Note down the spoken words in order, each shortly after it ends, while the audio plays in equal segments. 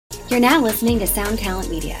You're now listening to Sound Talent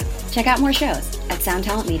Media. Check out more shows at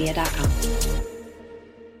soundtalentmedia.com.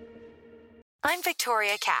 I'm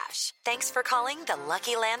Victoria Cash. Thanks for calling the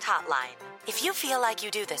Lucky Land Hotline. If you feel like you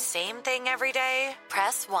do the same thing every day,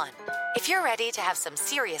 press 1. If you're ready to have some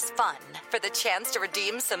serious fun for the chance to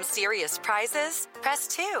redeem some serious prizes, press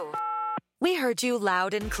 2. We heard you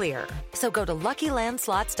loud and clear. So go to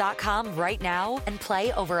LuckyLandSlots.com right now and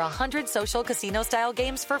play over 100 social casino-style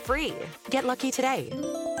games for free. Get lucky today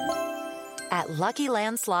at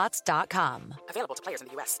LuckyLandSlots.com. Available to players in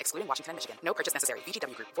the U.S., excluding Washington and Michigan. No purchase necessary.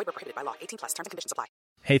 VGW Group. Void where prohibited by law. 18+. Terms and conditions apply.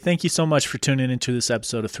 Hey, thank you so much for tuning into this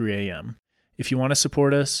episode of 3 a.m. If you want to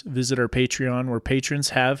support us, visit our Patreon, where patrons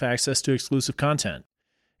have access to exclusive content.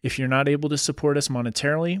 If you're not able to support us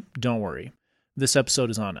monetarily, don't worry. This episode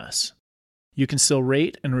is on us. You can still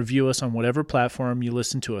rate and review us on whatever platform you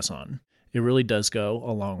listen to us on. It really does go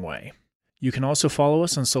a long way. You can also follow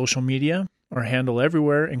us on social media. Our handle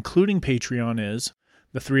everywhere, including Patreon, is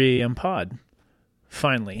the 3 a.m. pod.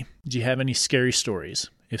 Finally, do you have any scary stories?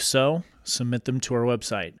 If so, submit them to our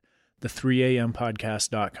website,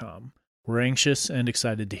 the3ampodcast.com. We're anxious and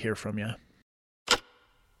excited to hear from you.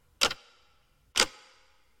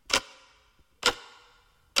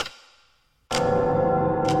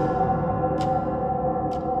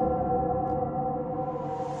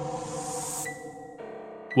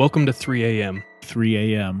 Welcome to 3 a.m.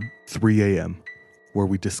 3 a.m. 3 a.m., where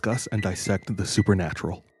we discuss and dissect the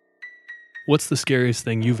supernatural. What's the scariest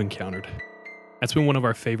thing you've encountered? That's been one of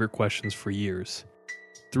our favorite questions for years.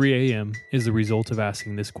 3 a.m. is the result of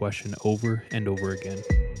asking this question over and over again.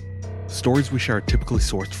 Stories we share are typically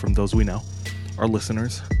sourced from those we know, our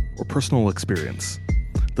listeners, or personal experience,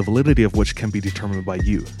 the validity of which can be determined by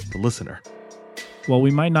you, the listener. While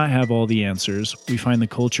we might not have all the answers, we find the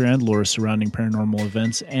culture and lore surrounding paranormal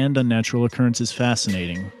events and unnatural occurrences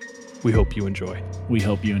fascinating. We hope you enjoy. We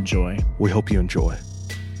hope you enjoy. We hope you enjoy.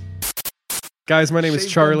 Guys, my name is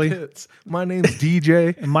Charlie. My name's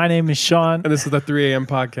DJ. And my name is Sean. And this is the 3 a.m.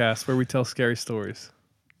 podcast where we tell scary stories.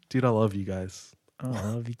 Dude, I love you guys. Oh,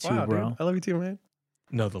 I love you too, Wow, bro. dude. I love you too, man.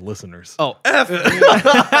 No, the listeners. Oh, F!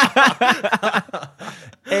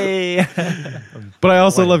 Hey. But I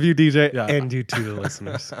also love you, DJ, Yeah. and you too, the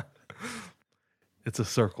listeners. It's a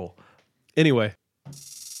circle. Anyway.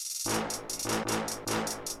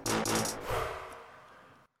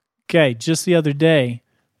 Okay, just the other day,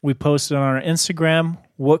 we posted on our Instagram,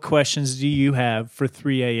 what questions do you have for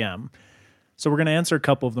 3 a.m.? So we're going to answer a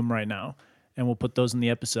couple of them right now, and we'll put those in the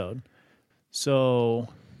episode. So,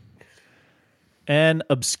 an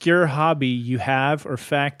obscure hobby you have or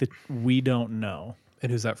fact that we don't know.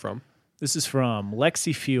 And who's that from? This is from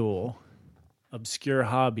Lexi Fuel. Obscure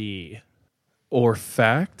hobby. Or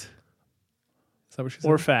fact? Is that what she said?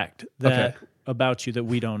 Or fact that Okay. about you that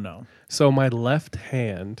we don't know. So my left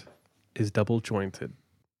hand is double jointed,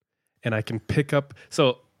 and I can pick up.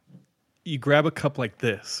 So you grab a cup like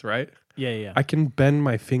this, right? Yeah. I can bend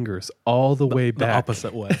my fingers all the way back, The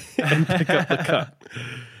opposite way. and pick up the cup,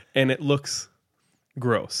 and it looks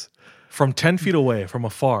gross. From 10 feet away, from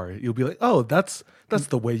afar, you'll be like, oh, that's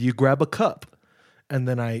the way you grab a cup. And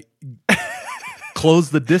then I close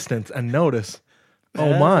the distance and notice,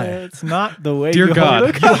 oh my. It's not the way Dear you God.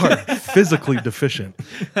 hold a You cup. are physically deficient.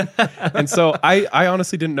 And so I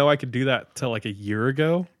honestly didn't know I could do that till like a year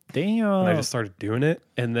ago. Damn. And I just started doing it.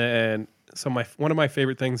 And then, so one of my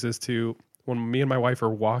favorite things is to, when me and my wife are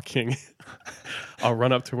walking, I'll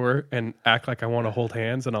run up to her and act like I want to hold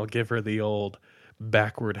hands, and I'll give her the old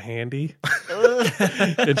backward handy.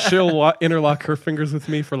 And she'll interlock her fingers with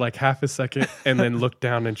me for like half a second and then look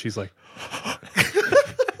down and she's like,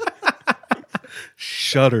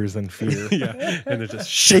 Shudders in fear. yeah. And it just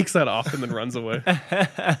shakes that off and then runs away.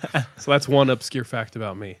 So that's one obscure fact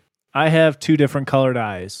about me. I have 2 different colored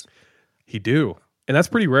eyes. He do. And that's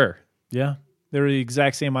pretty rare. Yeah. They're the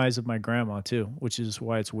exact same eyes of my grandma, too, which is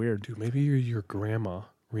why it's weird. Dude, maybe you're your grandma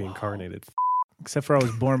reincarnated. Except for I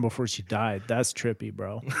was born before she died. That's trippy,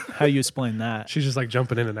 bro. How do you explain that? She's just like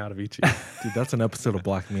jumping in and out of each. Dude, that's an episode of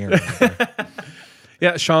Black Mirror. Right there.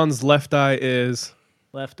 Yeah, Sean's left eye is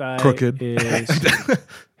Left eye Crooked. is the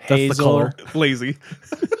hazel. color. lazy.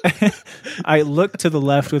 I look to the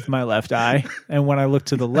left with my left eye, and when I look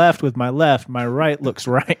to the left with my left, my right looks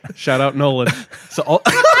right. Shout out Nolan. So all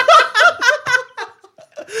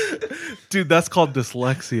Dude, that's called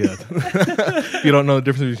dyslexia. You don't know the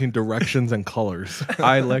difference between directions and colors.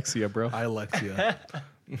 Alexia, bro. Dyslexia.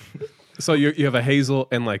 So you have a hazel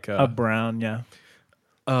and like A brown, yeah.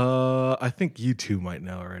 I think you two might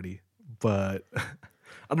know already, but I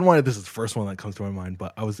don't know why this is the first one that comes to my mind,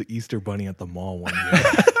 but I was the Easter bunny at the mall one year.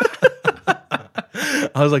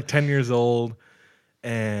 I was like 10 years old,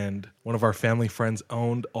 and one of our family friends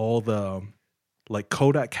owned all the, like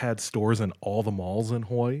Kodak had stores in all the malls in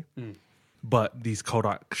Hawaii, but these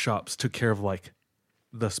Kodak shops took care of like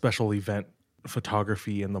the special event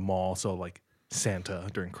photography in the mall. So like Santa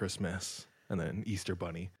during Christmas and then Easter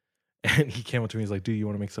Bunny. And he came up to me, he's like, dude, you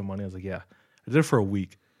want to make some money? I was like, yeah. I did it for a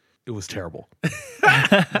week. It was terrible.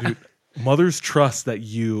 Dude, mothers trust that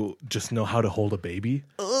you just know how to hold a baby.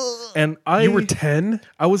 And You were 10?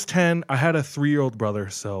 I was 10. I had a 3-year-old brother,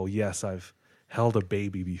 so yes, I've held a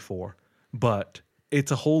baby before. But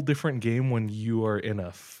it's a whole different game when you are in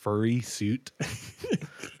a furry suit.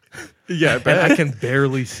 Yeah, And I can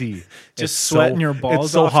barely see. Just sweating your balls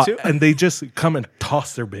it's so off hot. too? And they just come and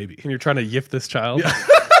toss their baby. And you're trying to yiff this child.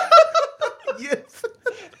 Yes.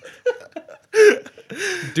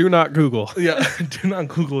 Do not Google. Yeah. Do not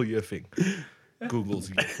Google yiffing. Google's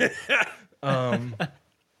yiffing.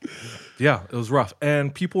 Yeah, it was rough.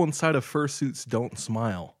 And people inside of fursuits don't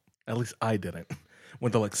smile. At least I didn't.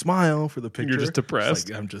 When they're like, smile for the picture. You're just depressed. It's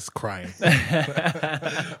like, I'm just crying.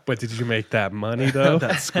 But did you make that money though?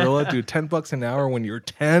 That Skrilla, dude, $10 an hour when you're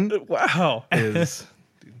 10 Wow. is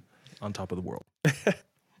dude, on top of the world.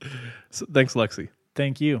 So, thanks, Lexi.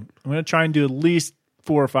 Thank you. I'm going to try and do at least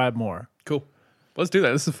 4 or 5 more. Cool. Let's do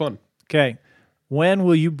that. This is fun. Okay. When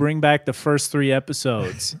will you bring back the first 3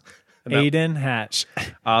 episodes? Aiden Hatch.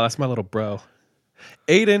 That's my little bro.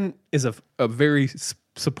 Aiden is a very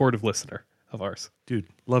supportive listener of ours. Dude,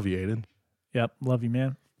 love you, Aiden. Yep. Love you,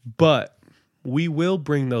 man. But we will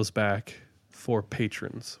bring those back for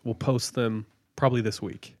patrons. We'll post them probably this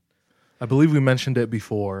week. I believe we mentioned it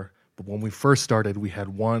before, but when we first started, we had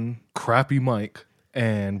one crappy mic,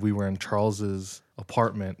 and we were in Charles's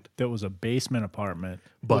apartment. That was a basement apartment,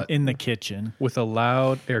 But- in the kitchen, With a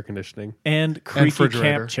loud air conditioning. and creaky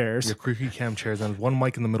refrigerator. camp chairs. Yeah, creaky camp chairs, and one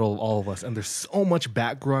mic in the middle of all of us. And there's so much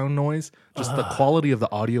background noise. Just the quality of the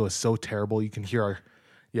audio is so terrible. You can hear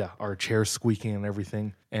our chairs squeaking and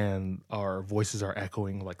everything, and our voices are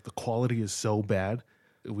echoing. Like, the quality is so bad.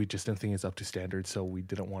 We just didn't think it's up to standard, so we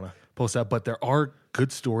didn't want to post that. But there are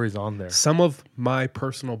good stories on there. Some of my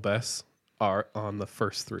personal bests are on the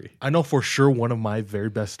first 3. I know for sure one of my very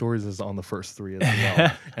best stories is on the first 3 as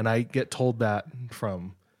well. And I get told that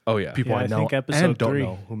from Oh, yeah. people Yeah, I I know think episode and don't 3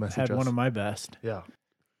 know who message had us. one of my best. Yeah.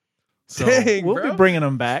 So Dang, We'll bro. be bringing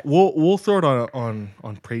them back. we'll throw it on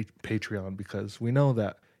Patreon, because we know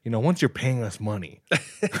that, once you're paying us money,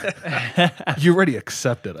 you already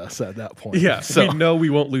accepted us at that point. Yeah, So we know we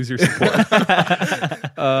won't lose your support.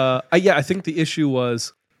 I think the issue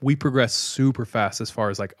was we progressed super fast as far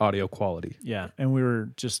as like audio quality. Yeah, and we were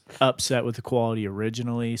just upset with the quality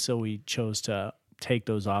originally, so we chose to take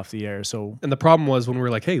those off the air. So, And the problem was when we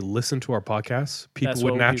were like, hey, listen to our podcast, people That's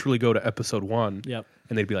would what naturally go to episode 1 yep.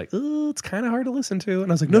 and they'd be like, oh, it's kind of hard to listen to.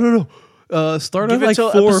 And I was like, no. Start Give at it like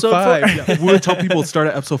till 4 or episode 5. 4. we would tell people to start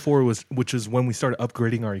at episode 4, which is when we started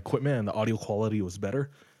upgrading our equipment and the audio quality was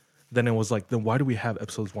better. Then it was like, then why do we have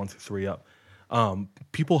episodes 1 through 3 up?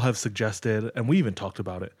 People have suggested, and we even talked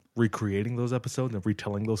about it, recreating those episodes and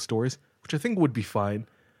retelling those stories, which I think would be fine.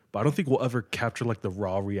 But I don't think we'll ever capture like the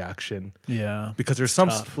raw reaction. Yeah. Because there's some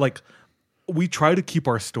tough. like we try to keep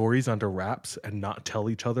our stories under wraps and not tell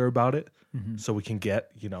each other about it, so we can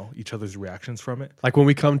get each other's reactions from it. Like when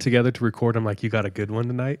we come together to record, I'm like, you got a good one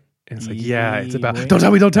tonight? And it's like, yeah, it's about, Wait. don't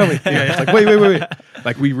tell me. Yeah, it's like, wait.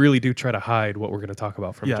 Like we really do try to hide what we're going to talk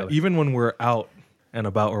about from each Yeah, other. even when we're out and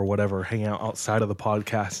about or whatever, hanging out outside of the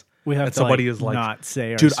podcast, We have and to somebody like, is like, not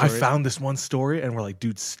say our dude, stories. I found this one story, and we're like,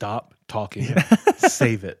 dude, stop talking,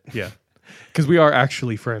 save it. Yeah. Because we are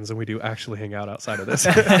actually friends and we do actually hang out outside of this.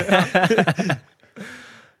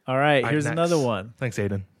 All right, here's next. another one Thanks,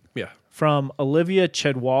 Aiden. Yeah. from Olivia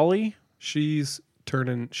Chedwali. She's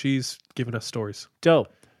giving us stories.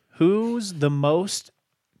 Dope. Who's the most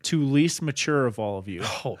to least mature of all of you?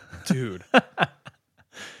 Oh, dude.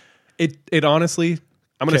 It honestly,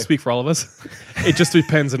 I'm going to speak for all of us. It just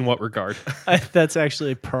depends in what regard. That's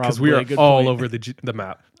actually probably Because we a are good all point. over the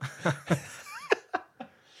map.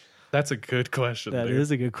 That's a good question. That dude.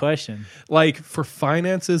 is a good question. Like for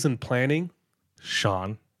finances and planning,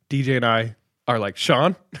 Sean. DJ and I are like,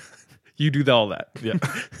 Sean, you do all that. Yeah.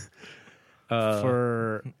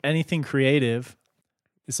 For anything creative,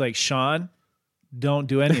 it's like, Sean, don't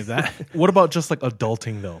do any of that. What about just like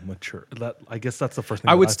adulting though, mature? That I guess that's the first thing.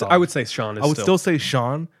 I would thought. I would say Sean is I would still say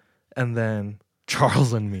Sean, and then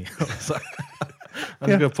Charles and me. So, I'm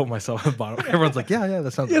just gonna put myself at the bottom. Everyone's like, yeah,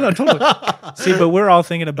 that sounds. Yeah, right. no, totally. See, but we're all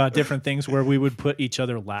thinking about different things where we would put each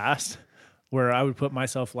other last, where I would put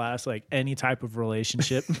myself last, like any type of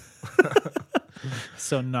relationship.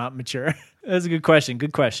 So not mature. That's a good question.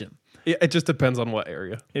 Good question. It just depends on what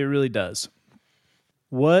area. It really does.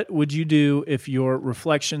 What would you do if your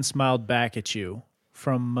reflection smiled back at you?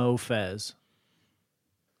 From Mo Fez.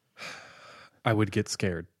 I would get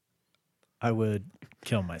scared. I would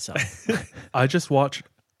kill myself. I just watched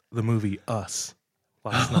the movie Us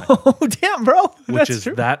last night, Oh, damn, bro. which That's is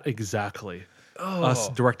true. that exactly. Us,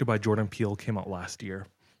 directed by Jordan Peele, came out last year.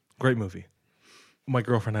 Great movie. My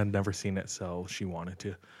girlfriend had never seen it, so she wanted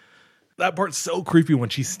to. That part's so creepy when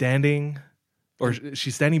she's standing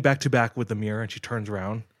back to back with the mirror and she turns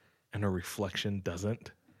around and her reflection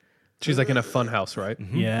doesn't. She's like in a fun house, right?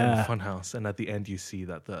 Yeah. In a fun house. And at the end, you see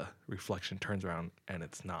that the reflection turns around and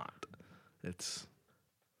it's not. It's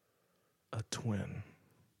a twin.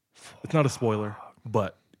 It's not a spoiler,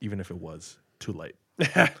 but even if it was, too late.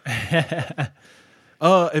 If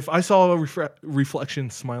I saw a reflection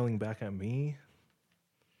smiling back at me,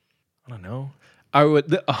 I don't know. I would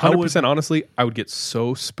 100% honestly, I would get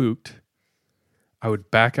so spooked. I would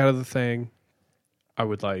back out of the thing. I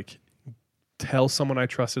would like tell someone I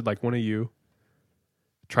trusted, like one of you,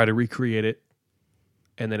 try to recreate it.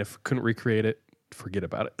 And then if couldn't recreate it, forget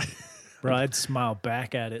about it. Bro, I'd smile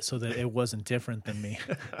back at it so that it wasn't different than me.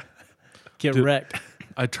 Get wrecked.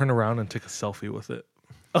 I'd turn around and take a selfie with it.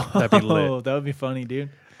 That'd be lit. Oh, that would be funny, dude.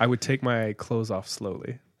 I would take my clothes off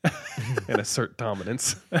slowly and assert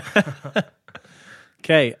dominance.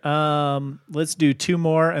 Okay, let's do 2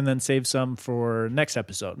 more and then save some for next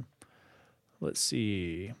episode. Let's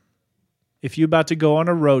see. If you're about to go on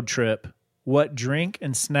a road trip, what drink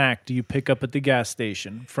and snack do you pick up at the gas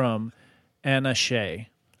station? From Anna Shea.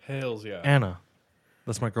 Hells yeah. Anna.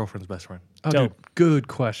 That's my girlfriend's best friend. Oh, Dope. dude, good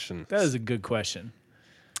question. That is a good question.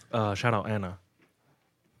 Shout out Anna.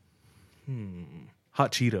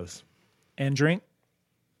 Hot Cheetos. And drink?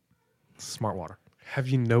 Smart water. Have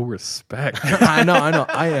you no respect? I know.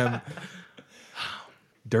 I am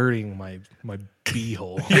dirtying my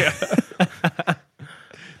beehole. Yeah.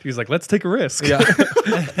 He was like, let's take a risk. Yeah.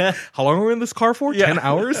 How long are we in this car for? 10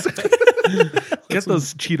 hours? Get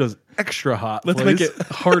those Cheetos extra hot. Let's please. make it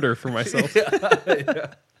harder for myself.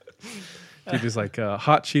 Yeah. Dude, there's like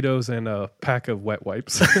hot Cheetos and a pack of wet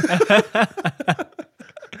wipes.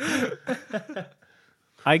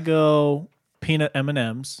 I go peanut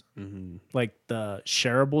M&Ms, like the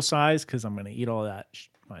shareable size, because I'm going to eat all that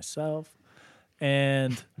myself.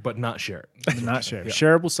 And But not share it. not share.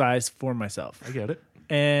 Shareable size for myself. I get it.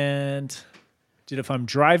 And dude, if I'm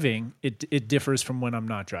driving, it differs from when I'm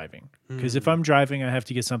not driving. Because if I'm driving, I have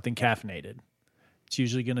to get something caffeinated. It's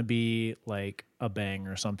usually going to be like a Bang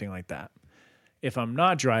or something like that. If I'm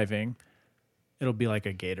not driving, it'll be like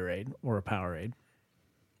a Gatorade or a Powerade.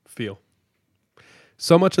 Feel.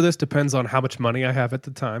 So much of this depends on how much money I have at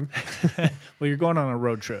the time. Well, you're going on a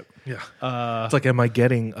road trip. Yeah. It's like, am I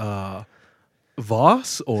getting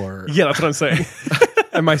Voss or? Yeah, that's what I'm saying.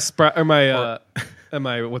 Am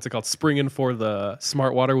I what's it called? Springing for the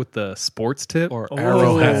smart water with the sports tip Or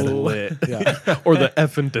Arrowhead Arrowhead. lit? Yeah. Or the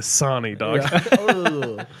effing Dasani, dog.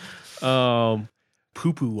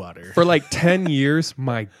 Poo-poo water. For like 10 years,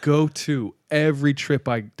 my go-to every trip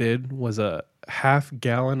I did was a half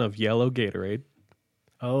gallon of yellow Gatorade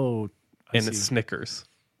Oh, I and see. a Snickers.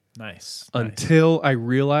 Nice. Until I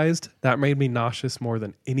realized that made me nauseous more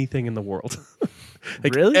than anything in the world.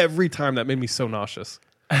 Like Really? every time that made me so nauseous.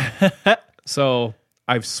 So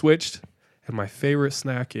I've switched, and my favorite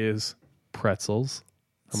snack is pretzels.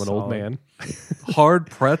 I'm an old Solid. man. Hard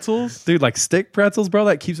pretzels? Dude, like stick pretzels, bro,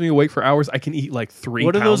 that keeps me awake for hours. I can eat like 3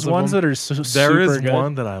 What are pounds those of ones them. that are so There super is good?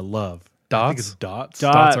 one that I love. I think it's Dots.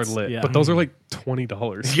 Dots Dots, are lit, yeah. but those are like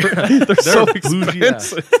 $20. Yeah. They're so bougie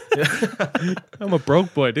ass. expensive. I'm a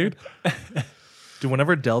broke boy, dude. Dude,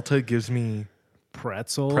 whenever Delta gives me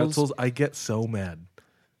pretzels. I get so mad.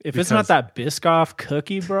 If it's not that Biscoff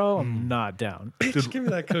cookie, bro, I'm not down. Just give me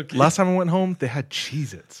that cookie. Last time I went home, they had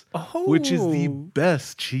Cheez-Its, which is the Oh.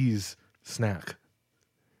 best cheese snack,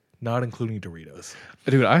 not including Doritos.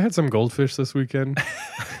 Dude, I had some goldfish this weekend.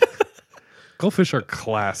 Goldfish are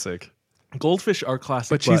classic, Goldfish are classic,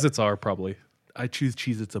 but Cheez-Its are probably I choose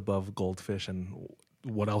Cheez-Its above Goldfish, and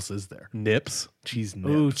what else is there? nips. Cheese nips.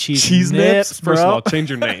 Ooh, Cheese nips? bro. First of all, change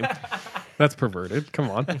your name. That's perverted. Come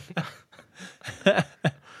on.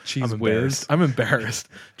 Cheese I'm whiz. embarrassed. I'm embarrassed.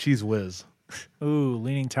 Cheese whiz. Ooh,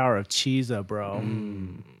 Leaning Tower of Cheesa, bro.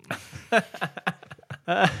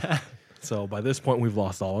 So by this point, we've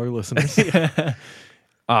lost all our listeners.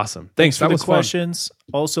 Awesome. Thanks for That the was fun. questions.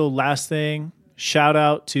 Also, last thing, shout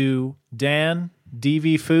out to Dan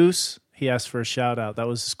DV Foos. He asked for a shout out. That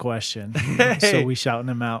was his question. So we shouting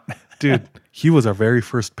him out. Dude, he was our very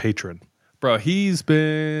first patron. Bro, he's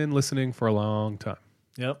been listening for a long time.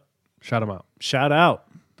 Yep. Shout him out. Shout out.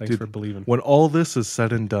 Thanks for believing. When all this is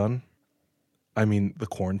said and done, I mean the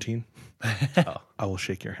quarantine, I will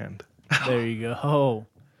shake your hand. There you go.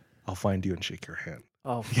 I'll find you and shake your hand.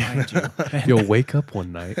 I'll find you. You'll wake up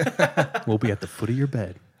one night. We'll be at the foot of your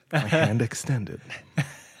bed. My hand extended.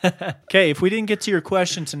 Okay, if we didn't get to your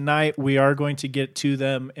question tonight, we are going to get to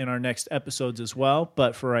them in our next episodes as well.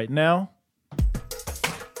 But for right now,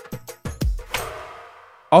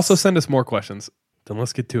 Also, send us more questions. Then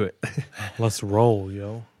let's get to it. Let's roll,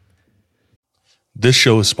 yo. This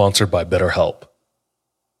show is sponsored by BetterHelp.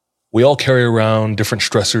 We all carry around different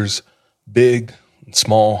stressors, big and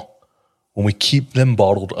small. When we keep them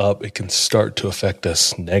bottled up, it can start to affect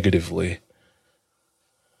us negatively.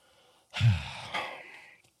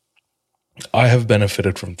 I have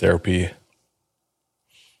benefited from therapy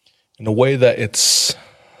in a way that it's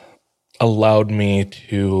allowed me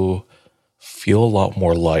to feel a lot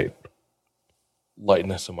more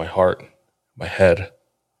lightness in my heart, my head,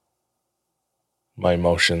 my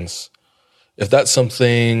emotions. If that's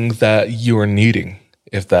something that you are needing,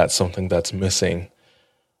 if that's something that's missing,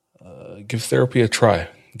 give therapy a try.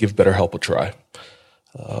 Give BetterHelp a try.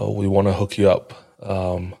 We want to hook you up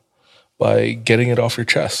by getting it off your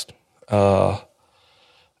chest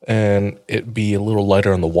and it be a little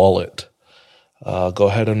lighter on the wallet. Go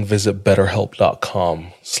ahead and visit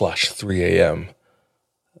betterhelp.com/3am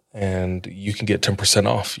and you can get 10%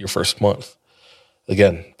 off your first month.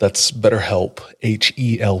 Again, that's BetterHelp,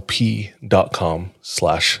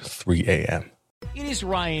 HELP.com/3am. It is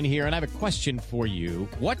Ryan here, and I have a question for you.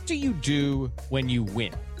 What do you do when you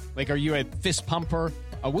win? Like, are you a fist pumper,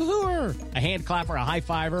 a woo-hooer, a hand clapper, a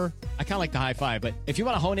high-fiver? I kind of like the high-five, but if you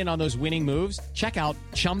want to hone in on those winning moves, check out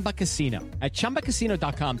Chumba Casino. At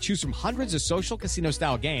ChumbaCasino.com, choose from hundreds of social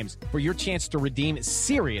casino-style games for your chance to redeem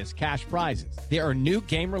serious cash prizes. There are new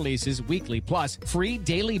game releases weekly, plus free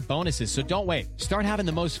daily bonuses, so don't wait. Start having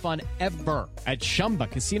the most fun ever at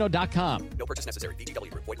ChumbaCasino.com. No purchase necessary.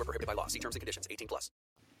 VGW Group. Void where prohibited by law. See terms and conditions. 18+.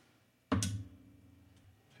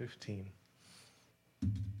 15.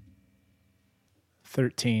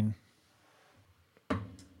 13.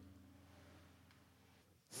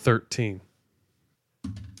 13.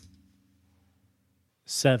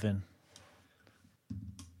 7.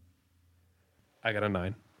 I got a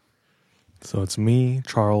 9. So it's me,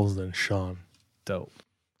 Charles, and Sean. Dope.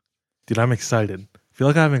 Dude, I'm excited. I feel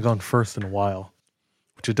like I haven't gone first in a while,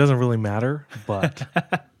 which it doesn't really matter, but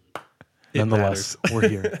nonetheless, we're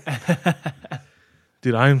here.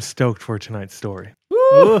 Dude, I'm stoked for tonight's story.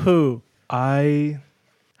 Woohoo! I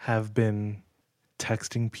have been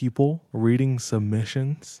texting people, reading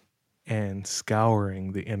submissions, and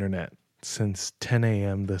scouring the internet since 10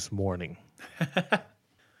 a.m. this morning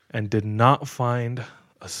and did not find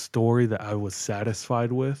a story that I was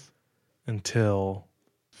satisfied with until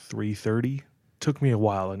 3:30. Took me a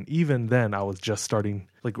while, and even then I was just starting,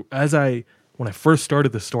 like, when I first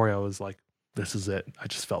started the story, I was like, this is it. I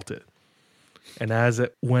just felt it. And as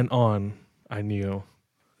it went on, I knew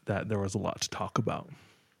that there was a lot to talk about.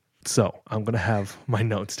 So I'm going to have my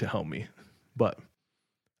notes to help me.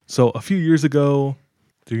 So a few years ago,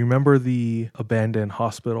 do you remember the abandoned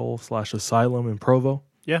hospital/asylum in Provo?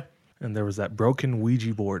 Yeah. And there was that broken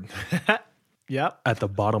Ouija board Yep. at the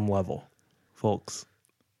bottom level. Folks,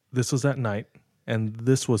 this was at night, and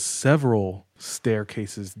this was several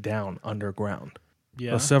staircases down underground.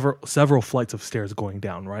 Yeah. Several flights of stairs going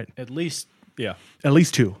down, right? At least. Yeah. At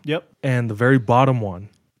least 2. Yep. And the very bottom one,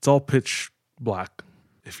 it's all pitch black,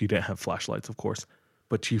 if you didn't have flashlights, of course.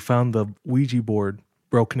 But you found the Ouija board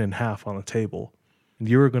broken in half on the table, and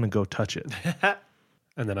you were going to go touch it.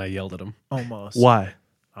 And then I yelled at him. Almost. Why?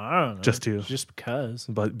 I don't know. Just because.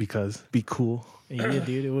 But because, be cool. Yeah,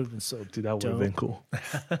 dude, it would have been so Dude, that would have dope. been cool.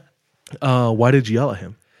 Why did you yell at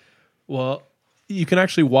him? Well, you can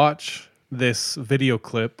actually watch this video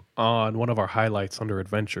clip on one of our highlights under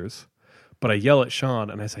adventures. But I yell at Sean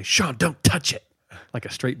and I say, Sean, don't touch it. Like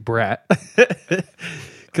a straight brat.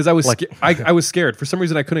 Because I was I was scared. For some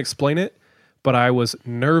reason, I couldn't explain it. But I was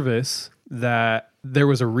nervous that there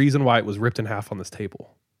was a reason why it was ripped in half on this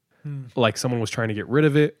table. Like someone was trying to get rid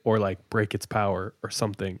of it or like break its power or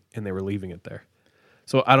something. And they were leaving it there.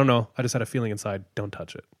 So I don't know. I just had a feeling inside, don't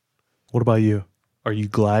touch it. What about you? Are you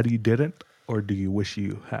glad you didn't, or do you wish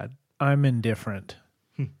you had? I'm indifferent.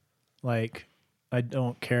 Like, I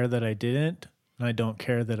don't care that I didn't, and I don't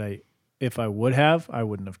care that if I would have, I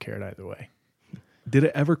wouldn't have cared either way. Did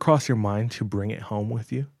it ever cross your mind to bring it home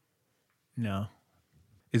with you? No.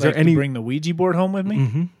 Is Like, there any to bring the Ouija board home with me?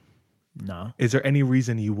 Mhm. No. Is there any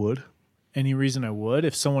reason you would? Any reason I would?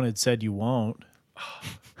 If someone had said you won't.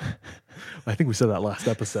 I think we said that last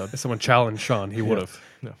episode. If someone challenged Sean, he would have.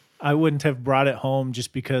 No. I wouldn't have brought it home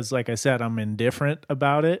just because, like I said, I'm indifferent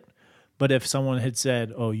about it. But if someone had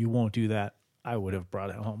said, "Oh, you won't do that," I would have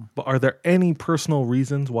brought it home. But are there any personal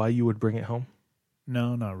reasons why you would bring it home?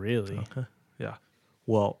 No, not really. Okay. Yeah.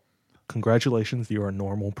 Well, congratulations. You're a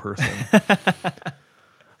normal person.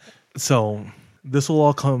 So this will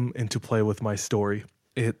all come into play with my story.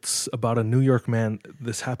 It's about a New York man.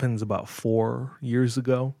 This happens about 4 years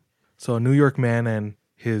ago. So a New York man and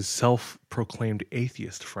his self-proclaimed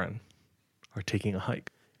atheist friend are taking a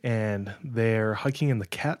hike. And they're hiking in the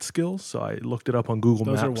Catskills. So I looked it up on Google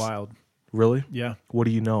Maps. Those are wild. Really? Yeah. What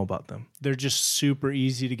do you know about them? They're just super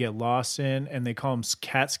easy to get lost in, and they call them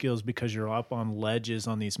Catskills because you're up on ledges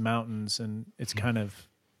on these mountains, and it's kind of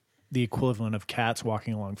the equivalent of cats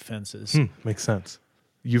walking along fences. Makes sense.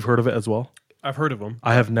 You've heard of it as well? I've heard of them.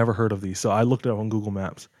 I have never heard of these. So I looked it up on Google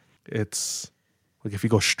Maps. It's like if you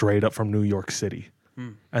go straight up from New York City,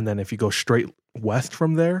 and then if you go straight west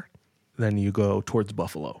from there, then you go towards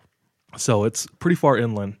Buffalo. So it's pretty far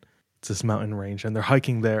inland. It's this mountain range, and they're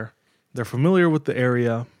hiking there. They're familiar with the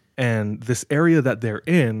area, and this area that they're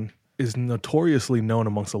in is notoriously known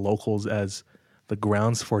amongst the locals as the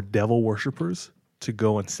grounds for devil worshippers to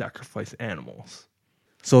go and sacrifice animals.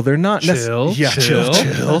 So they're not Chill.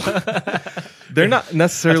 They're not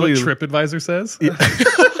necessarily That's what TripAdvisor says.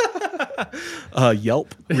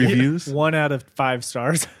 Yelp reviews. 1 out of 5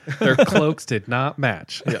 stars. Their cloaks did not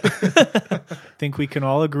match. Think we can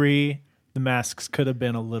all agree the masks could have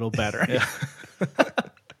been a little better.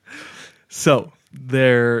 So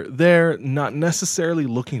they're not necessarily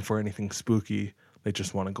looking for anything spooky. They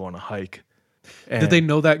just want to go on a hike. And Did they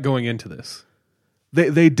know that going into this?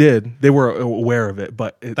 They did. They were aware of it,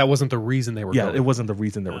 but That wasn't the reason they were going. it wasn't the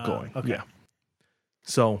reason they were going. okay. Yeah.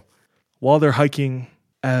 So while they're hiking,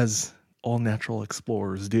 as all natural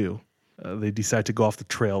explorers do, they decide to go off the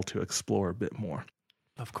trail to explore a bit more.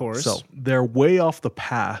 Of course. So they're way off the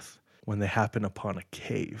path when they happen upon a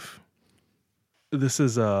cave. This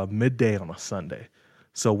is midday on a Sunday.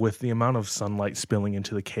 So with the amount of sunlight spilling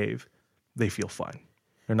into the cave, they feel fine.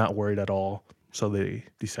 They're not worried at all. So they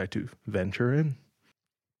decide to venture in.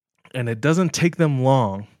 And it doesn't take them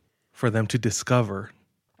long for them to discover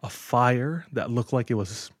a fire that looked like it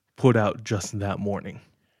was put out just that morning.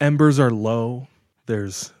 Embers are low.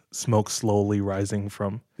 There's smoke slowly rising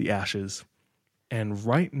from the ashes. And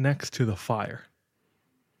right next to the fire,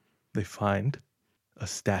 they find a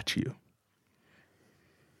statue.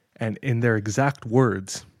 And in their exact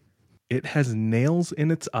words, it has nails in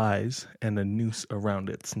its eyes and a noose around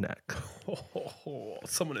its neck. Oh,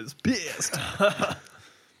 someone is pissed.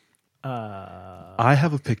 I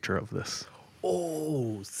have a picture of this.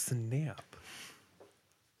 Oh, snap.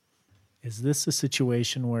 Is this a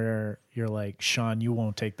situation where you're like, Sean, you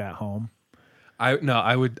won't take that home? I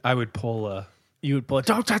would pull a You would pull it.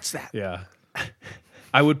 Don't touch that. yeah.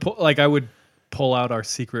 I would pull out our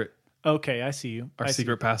secret Okay, I see you. our I see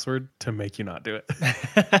secret password to make you not do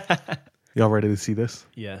it. Y'all ready to see this?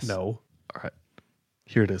 you. Yes. No. All right.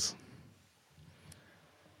 Here it is.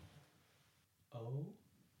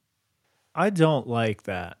 I don't like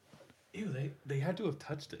that. Ew, they had to have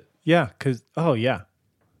touched it. Yeah, because, oh, yeah.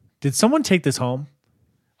 Did someone take this home?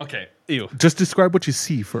 Okay. Ew. Just describe what you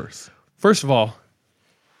see first. First of all,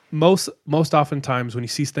 most oftentimes when you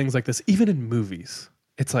see things like this, even in movies,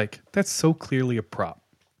 it's like, that's so clearly a prop.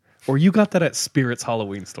 Or you got that at Spirit's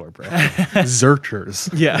Halloween store, bro. Zerchers.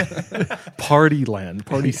 Yeah. Party land.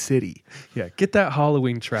 Party city. Yeah. Get that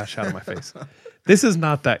Halloween trash out of my face. This is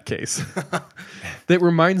not that case. That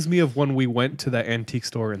reminds me of when we went to that antique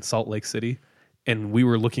store in Salt Lake City and we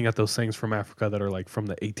were looking at those things from Africa that are like from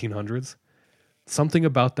the 1800s. Something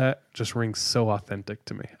about that just rings so authentic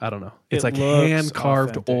to me. I don't know. It's It like looks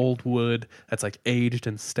hand-carved authentic. old wood that's like aged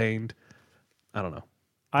and stained. I don't know.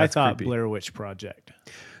 I That's thought creepy. Blair Witch Project.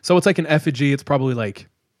 So it's like an effigy. It's probably like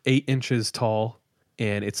 8 inches tall,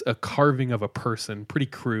 and it's a carving of a person, pretty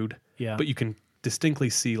crude. Yeah. But you can distinctly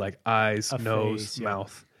see like eyes, A nose, face, yeah.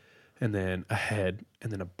 mouth, and then a head,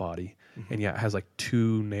 and then a body. And yeah, it has like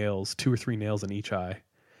 2 or 3 nails in each eye.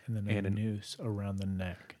 And then And a an- noose around the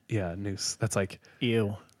neck. Yeah, noose. That's like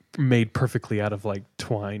Ew. made perfectly out of like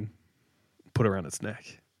twine, put around its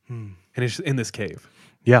neck. And it's in this cave.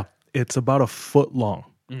 Yeah. It's about a foot long.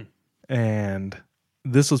 And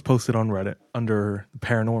this was posted on Reddit under the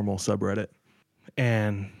paranormal subreddit.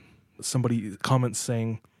 And somebody comments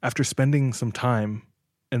saying, after spending some time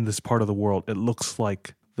in this part of the world, it looks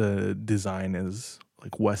like the design is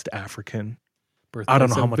like West African. I don't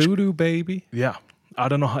know how much- voodoo baby. Yeah. I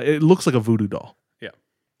don't know how it looks like a voodoo doll. Yeah.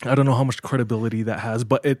 I don't know how much credibility that has,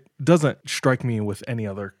 but it doesn't strike me with any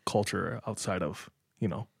other culture outside of,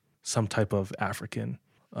 some type of African.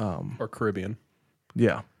 Or Caribbean.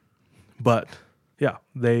 Yeah. But Yeah,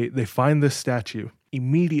 they find this statue.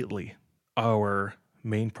 Immediately, our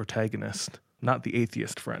main protagonist, not the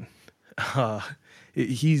atheist friend,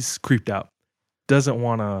 he's creeped out. Doesn't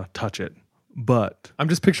want to touch it, but... I'm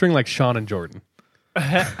just picturing like Sean and Jordan.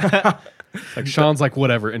 Like Sean's like,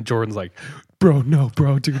 whatever, and Jordan's like, bro, no,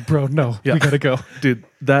 bro, dude, bro, no, Yeah. we gotta go. Dude,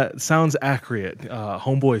 that sounds accurate.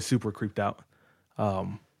 Homeboy is super creeped out.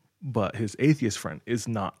 But his atheist friend is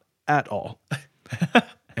not at all.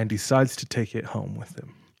 And decides to take it home with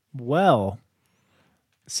him. Well,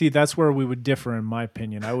 see, that's where we would differ, in my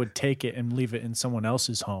opinion. I would take it and leave it in someone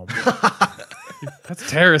else's home. That's a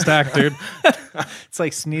terrorist act, dude. It's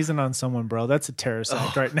like sneezing on someone, bro. That's a terrorist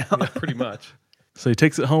act right now. Yeah, pretty much. So he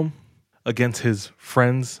takes it home against his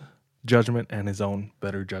friend's judgment and his own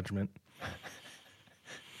better judgment.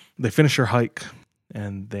 They finish their hike,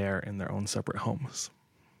 and they're in their own separate homes.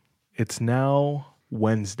 It's now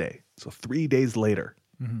Wednesday, so 3 days later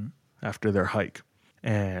after their hike.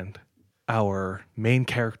 And our main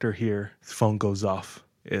character here, his phone goes off.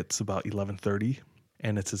 It's about 11:30,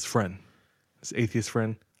 and it's his friend, his atheist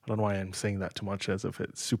friend. I don't know why I'm saying that too much as if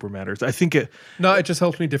it super matters. I think it... No, it just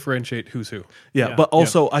helps me differentiate who's who. Yeah, but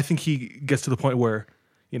also I think he gets to the point where,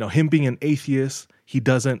 him being an atheist, he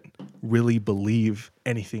doesn't really believe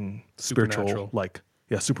anything spiritual,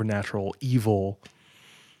 Supernatural. Supernatural, evil.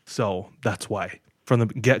 So that's why from the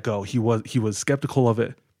get-go he was skeptical of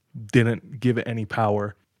it, didn't give it any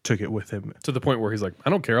power, took it with him. To the point where he's like, I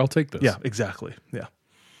don't care, I'll take this. Yeah, exactly. Yeah.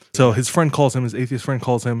 So his friend calls him, his atheist friend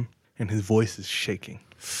calls him, and his voice is shaking.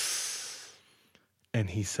 And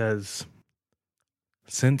he says,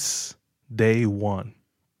 since day one,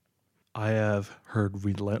 I have heard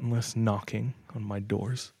relentless knocking on my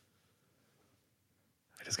doors,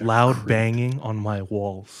 loud banging on my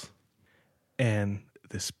walls, and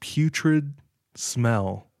this putrid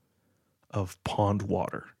smell of pond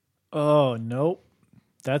water. Oh, nope.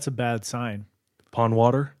 That's a bad sign. Pond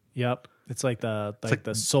water? Yep. It's like the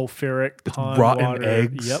sulfuric pond rotten water.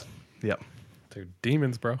 eggs. Yep. Yep. Dude,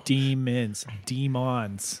 demons, bro. Demons.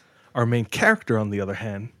 Our main character, on the other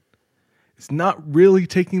hand, is not really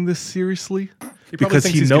taking this seriously because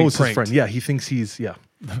he knows his friend. Yeah, he thinks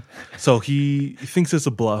so he thinks it's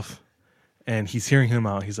a bluff, and he's hearing him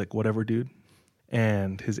out. He's like, whatever, dude.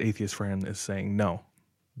 And his atheist friend is saying, no,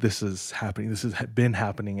 this is happening. This has been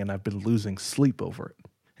happening, and I've been losing sleep over it.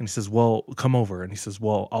 And he says, well, come over. And he says,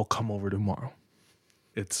 well, I'll come over tomorrow.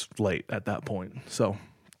 It's late at that point. So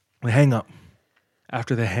they hang up.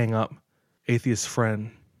 After they hang up, atheist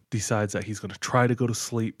friend decides that he's going to try to go to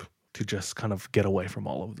sleep to just kind of get away from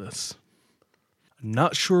all of this.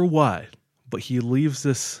 Not sure why, but he leaves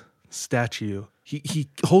this statue. He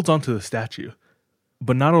holds on to the statue.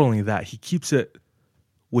 But not only that, he keeps it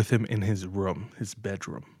with him in his room, his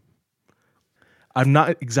bedroom. I'm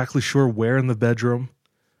not exactly sure where in the bedroom.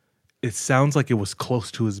 It sounds like it was close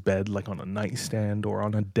to his bed, like on a nightstand or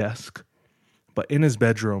on a desk. But in his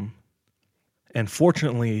bedroom, and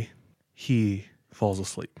fortunately, he falls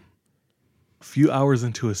asleep. A few hours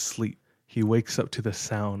into his sleep, he wakes up to the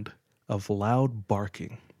sound of loud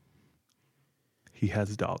barking. He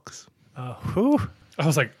has dogs. I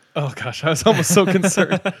was like, oh gosh, I was almost so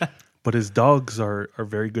concerned. But his dogs are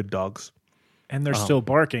very good dogs. And they're still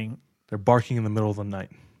barking. They're barking in the middle of the night.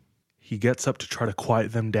 He gets up to try to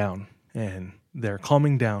quiet them down, and they're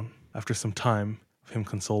calming down. After some time of him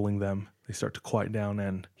consoling them, they start to quiet down,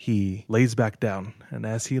 and he lays back down. And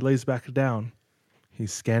as he lays back down,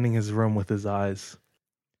 he's scanning his room with his eyes.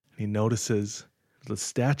 He notices the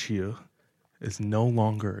statue is no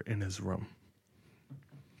longer in his room.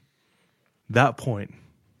 That point,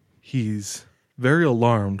 he's very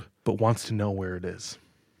alarmed, but wants to know where it is.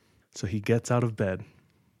 So he gets out of bed,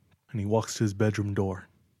 and he walks to his bedroom door,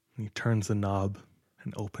 and he turns the knob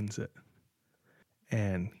and opens it.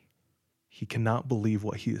 And he cannot believe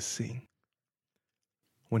what he is seeing.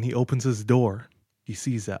 When he opens his door, he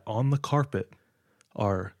sees that on the carpet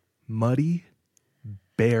are muddy,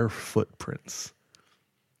 bare footprints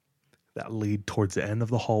that lead towards the end of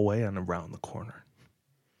the hallway and around the corner.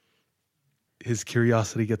 His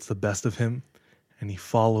curiosity gets the best of him, and he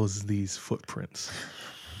follows these footprints.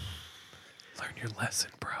 Learn your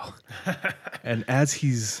lesson, bro. And as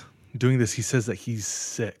he's doing this, he says that he's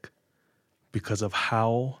sick because of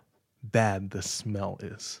how bad the smell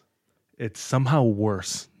is. It's somehow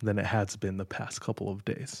worse than it has been the past couple of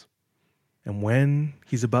days. And when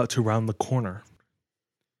he's about to round the corner,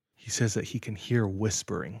 he says that he can hear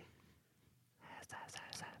whispering.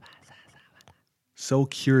 So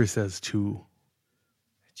curious as to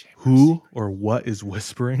who or what is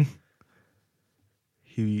whispering,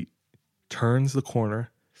 he turns the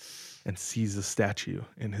corner and sees the statue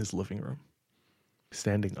in his living room.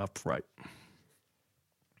 standing upright.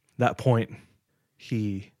 That point,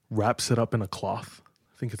 he wraps it up in a cloth.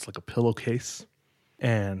 I think it's like a pillowcase.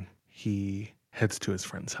 And he heads to his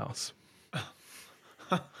friend's house.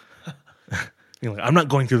 You're like, I'm not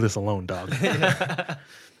going through this alone, dog.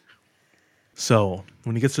 So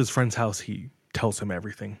when he gets to his friend's house, he tells him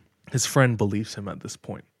everything. His friend believes him at this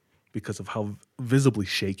point because of how visibly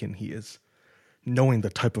shaken he is, knowing the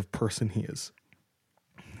type of person he is.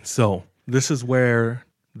 So this is where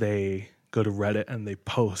they go to Reddit and they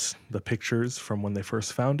post the pictures from when they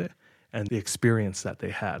first found it and the experience that they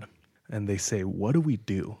had. And they say, what do we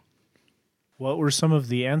do? What were some of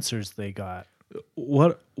the answers they got?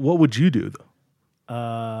 What would you do, though?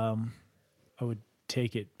 I would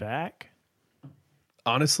take it back.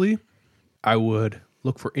 Honestly, I would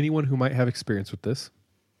look for anyone who might have experience with this.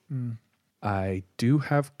 I do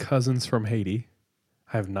have cousins from Haiti.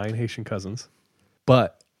 I have 9 Haitian cousins.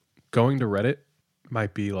 But going to Reddit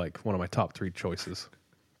might be like one of my top 3 choices.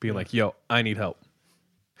 Being like, yo, I need help.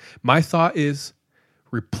 My thought is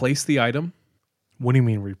replace the item. What do you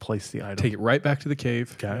mean replace the item? Take it right back to the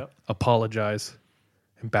cave. Okay. Yep. Apologize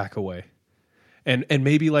and back away. And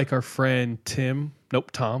maybe like our friend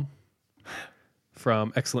Tom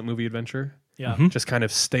from Excellent Movie Adventure. Yeah. Just kind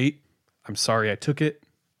of state, I'm sorry I took it.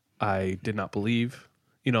 I did not believe.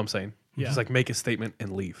 You know what I'm saying? Yeah. Just like make a statement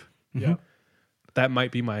and leave. Yeah. That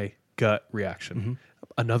might be my gut reaction.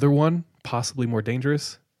 Another one, possibly more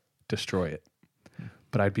dangerous, destroy it.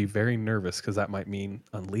 But I'd be very nervous because that might mean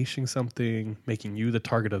unleashing something, making you the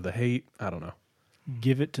target of the hate. I don't know.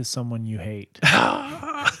 Give it to someone you hate.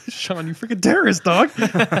 Sean, you freaking terrorist, dog.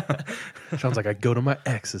 Sean's like, I go to my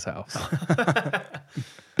ex's house.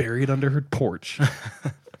 Bury it under her porch.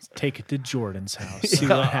 Take it to Jordan's house. See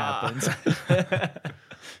what happens.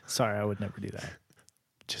 Sorry, I would never do that.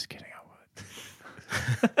 Just kidding, I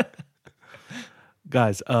would.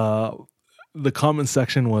 Guys, the comment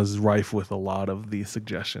section was rife with a lot of these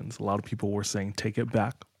suggestions. A lot of people were saying take it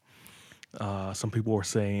back. Some people were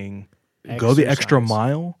saying go the extra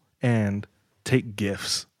mile and take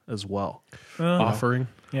gifts as well. Offering.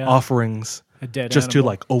 Yeah. Offerings A dead just animal. to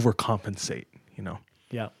like overcompensate, you know,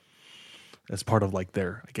 Yeah. as part of like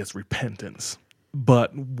their, I guess, repentance.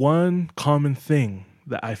 But one common thing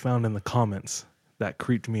that I found in the comments that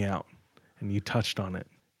creeped me out, and you touched on it,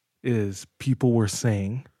 is people were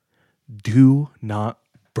saying, do not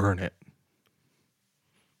burn it.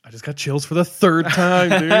 I just got chills for the 3rd time,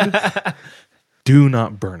 dude. Do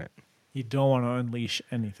not burn it. You don't want to unleash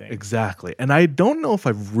anything. Exactly. And I don't know if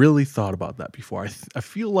I've really thought about that before. I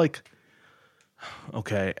feel like,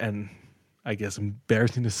 okay, and I guess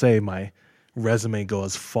embarrassing to say, my resume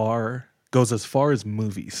goes as far as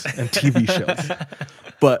movies and TV shows.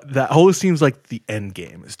 But that always seems like the end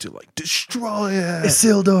game is to like destroy it.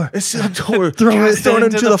 Isildur. Throw it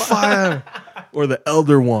into the fire. Or the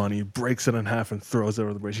Elder One, he breaks it in half and throws it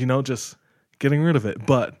over the bridge. You know, just getting rid of it.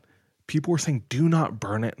 But people were saying do not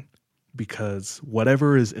burn it because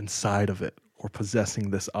whatever is inside of it or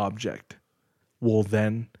possessing this object will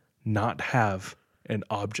then not have an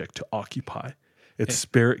object to occupy. Its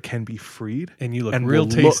spirit can be freed. And you look real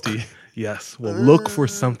tasty. We'll look for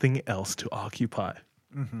something else to occupy.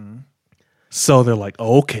 So they're like,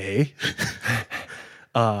 okay,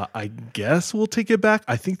 I guess we'll take it back.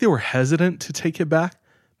 I think they were hesitant to take it back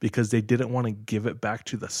because they didn't want to give it back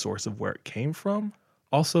to the source of where it came from.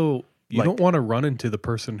 Also, you don't want to run into the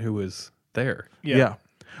person who is there. Yeah.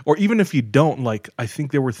 Or even if you don't, like, I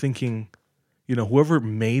think they were thinking, you know, whoever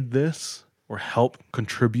made this or helped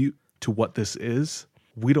contribute to what this is,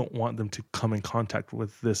 we don't want them to come in contact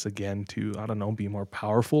with this again to, I don't know, be more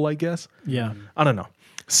powerful, I guess. Yeah. I don't know.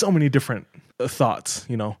 So many different thoughts,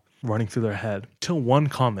 you know, running through their head. Till one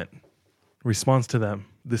comment responds to them.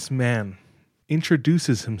 This man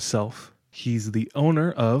introduces himself. He's the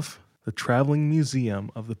owner of the Traveling Museum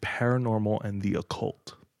of the Paranormal and the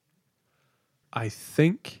Occult. I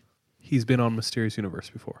think he's been on Mysterious Universe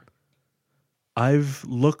before. I've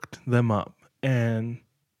looked them up and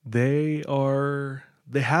they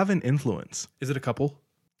have an influence. Is it a couple?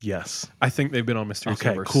 Yes. I think they've been on Mysterious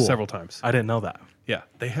Universe several times. I didn't know that. Yeah,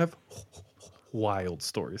 they have wild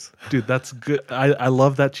stories. Dude, that's good. I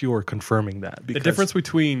love that you are confirming that. The difference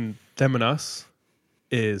between them and us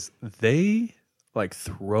is they like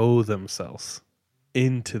throw themselves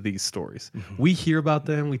into these stories. We hear about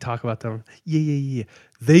them, we talk about them. Yeah.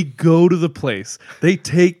 They go to the place. They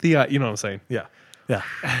take the, you know what I'm saying?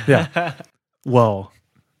 Yeah. Well,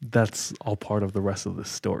 that's all part of the rest of this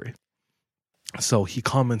story. So he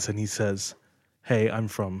comments and he says, hey, I'm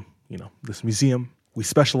from, you know, this museum. We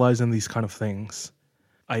specialize in these kind of things.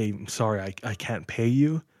 I'm sorry, I can't pay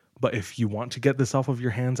you, But if you want to get this off of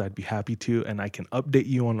your hands, I'd be happy to, and I can update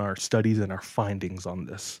you on our studies and our findings on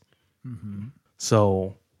this.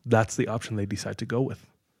 So that's the option they decide to go with.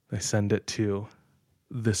 They send it to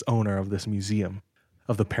this owner of this museum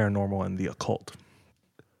of the paranormal and the occult.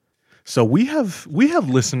 So we have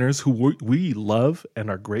listeners who we love and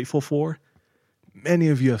are grateful for. Many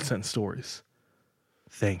of you have sent stories.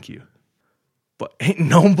 Thank you. But ain't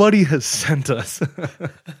nobody has sent us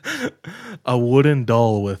a wooden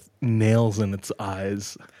doll with nails in its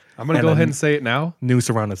eyes. I'm going to go ahead and say it now. Noose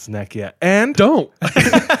around its neck, yeah. And Don't.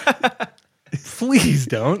 please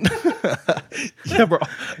don't. Yeah, bro.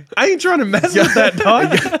 I ain't trying to mess with that,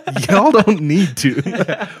 dog. Y'all don't need to.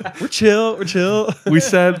 We're chill. We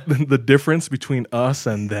said the difference between us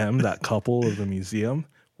and them, that couple of the museum,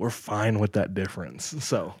 we're fine with that difference.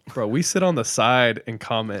 So, Bro, we sit on the side and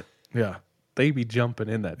comment. yeah. They be jumping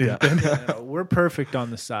in that. Yeah. No, we're perfect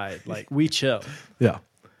on the side. Like, we chill. Yeah.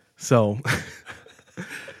 So,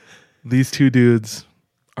 these two dudes,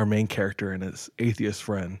 our main character and his atheist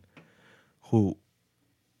friend, who,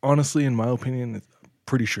 honestly, in my opinion, is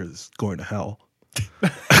pretty sure is going to hell.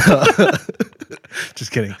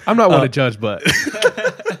 Just kidding. I'm not one to judge, but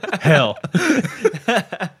hell.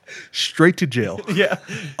 Straight to jail. Yeah.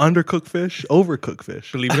 Undercooked fish, overcooked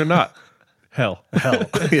fish. Believe it or not, hell. Hell.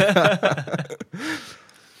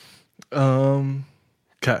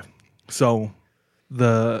 Okay. So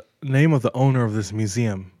the name of the owner of this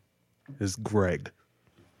museum is Greg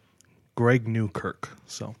Newkirk.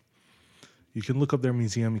 So you can look up their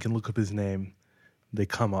museum, you can look up his name. They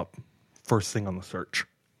come up first thing on the search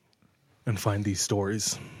and find these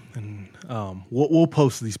stories. And we'll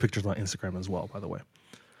post these pictures on Instagram as well, by the way.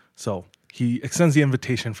 So he extends the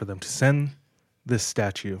invitation for them to send this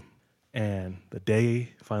statue, and the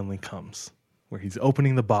day finally comes where he's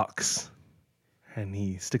opening the box and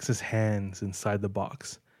he sticks his hands inside the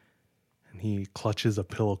box and he clutches a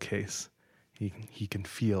pillowcase. He can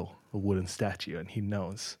feel a wooden statue and he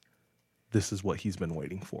knows this is what he's been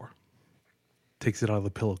waiting for. Takes it out of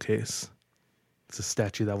the pillowcase. It's a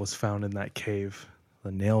statue that was found in that cave.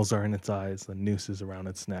 The nails are in its eyes, the noose is around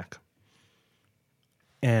its neck.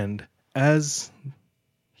 And as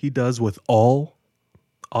he does with all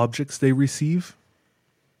objects they receive,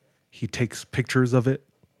 he takes pictures of it,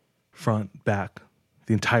 front, back,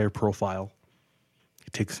 the entire profile.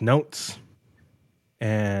 He takes notes,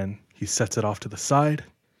 and he sets it off to the side.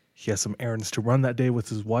 He has some errands to run that day with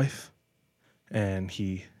his wife, and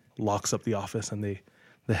he locks up the office, and they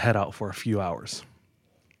head out for a few hours.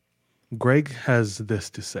 Greg has this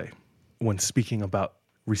to say when speaking about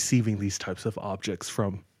receiving these types of objects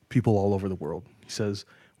from people all over the world. He says,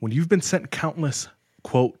 when you've been sent countless,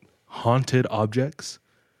 quote, haunted objects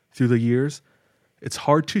through the years, it's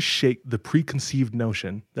hard to shake the preconceived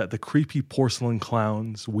notion that the creepy porcelain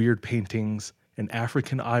clowns, weird paintings, and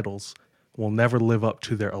African idols will never live up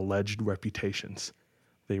to their alleged reputations.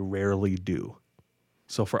 They rarely do.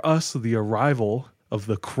 So for us, the arrival of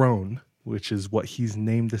the Crone, which is what he's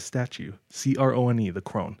named the statue, C-R-O-N-E, the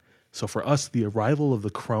Crone. So for us, the arrival of the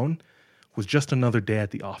Crone was just another day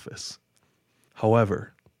at the office.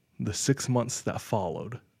 However, the 6 months that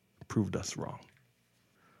followed proved us wrong.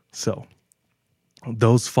 So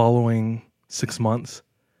those following 6 months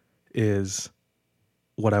is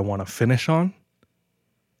what I want to finish on,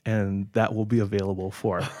 and that will be available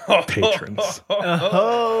for our patrons.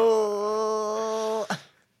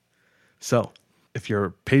 So if you're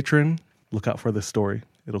a patron, look out for this story.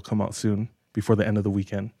 It'll come out soon, before the end of the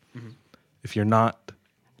weekend. Mm-hmm. If you're not,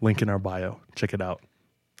 link in our bio. Check it out.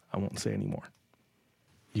 I won't say any more.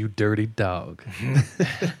 You dirty dog.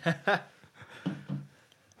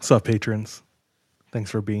 What's up, patrons?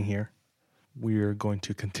 Thanks for being here. We're going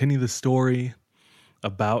to continue the story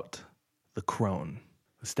about the Crone,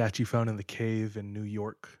 the statue found in the cave in New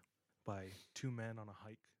York by two men on a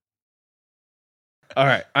hike. All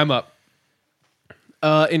right, I'm up.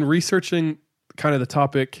 In researching kind of the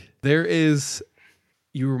topic, there is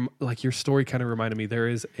your story kind of reminded me. There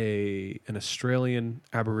is an Australian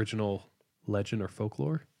Aboriginal legend or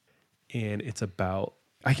folklore, and it's about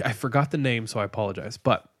I forgot the name, so I apologize,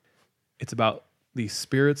 but it's about the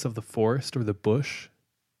spirits of the forest or the bush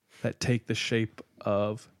that take the shape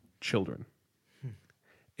of children.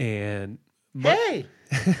 And Hey,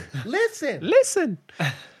 listen.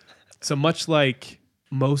 So much like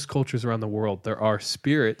most cultures around the world, there are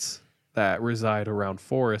spirits that reside around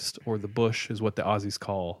forest, or the bush is what the Aussies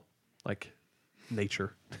call like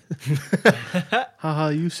nature. Haha,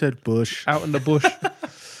 you said bush. Out in the bush.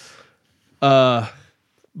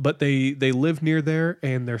 But they live near there,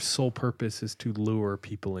 and their sole purpose is to lure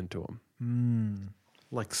people into them.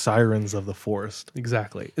 Like sirens of the forest.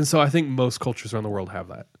 Exactly. And so I think most cultures around the world have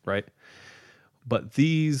that, right? But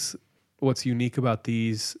what's unique about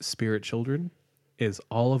these spirit children is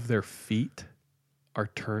all of their feet are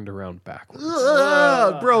turned around backwards.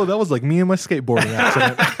 Bro, that was like me and my skateboarding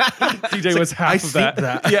accident. DJ was half of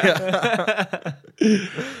that. Yeah.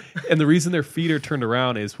 And the reason their feet are turned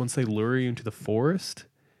around is once they lure you into the forest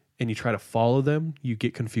and you try to follow them, you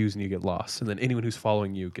get confused and you get lost. And then anyone who's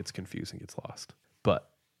following you gets confused and gets lost. But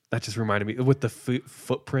that just reminded me with the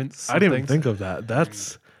footprints. I didn't even think of that.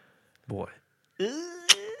 That's, boy,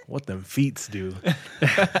 what them feets do.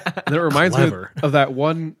 That reminds me of that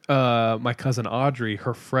one, my cousin Audrey,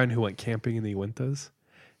 her friend who went camping in the Uintas,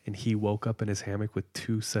 and he woke up in his hammock with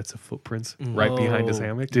 2 sets of footprints right behind his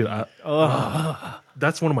hammock. Dude,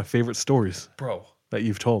 that's one of my favorite stories, bro, that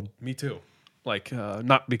you've told. Me too. Like,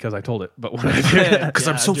 not because I told it, but when I did. Because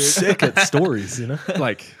I'm so sick at stories, you know?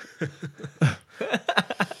 Like,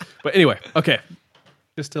 but anyway, okay.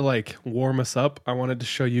 Just to like warm us up, I wanted to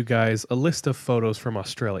show you guys a list of photos from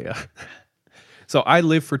Australia. So I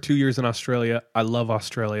lived for 2 years in Australia. I love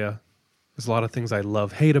Australia. There's a lot of things I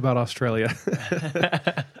hate about Australia.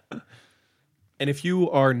 And if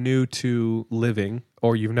you are new to living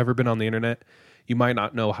or you've never been on the internet, you might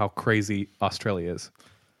not know how crazy Australia is.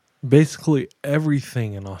 Basically,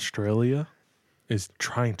 everything in Australia is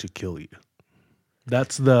trying to kill you.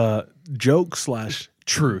 That's the joke /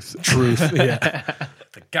 truth. Yeah.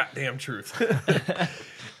 The goddamn truth.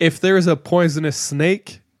 If there's a poisonous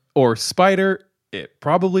snake or spider, it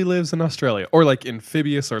probably lives in Australia. Or like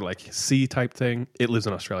amphibious or like sea type thing, it lives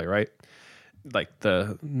in Australia, right? Like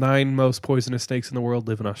the 9 most poisonous snakes in the world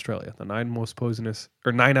live in Australia. The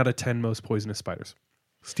 9 out of 10 most poisonous spiders.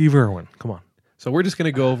 Steve Irwin, come on. So we're just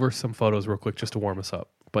going to go over some photos real quick just to warm us up.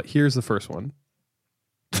 But here's the first one.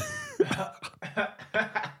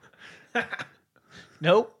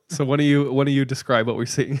 Nope. So why don't you describe what we're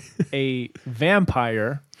seeing? A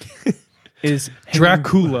vampire is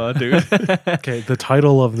Dracula, dude. Okay, the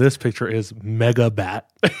title of this picture is Mega Bat.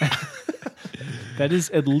 That is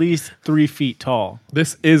at least 3 feet tall.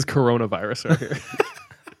 This is coronavirus right here.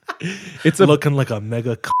 It's looking like a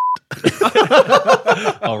mega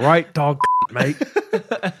all right, dog mate.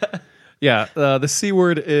 Yeah, the C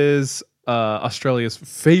word is Australia's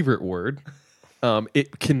favorite word.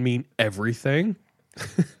 It can mean everything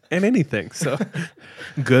and anything. So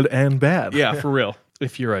good and bad. Yeah, for real.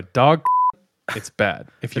 If you're a dog, it's bad.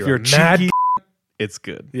 If you're cheeky, mad, it's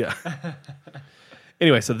good. Yeah.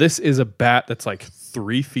 Anyway, so this is a bat that's like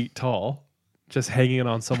 3 feet tall, just hanging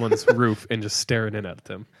on someone's roof and just staring in at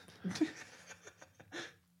them.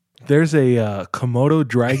 There's a Komodo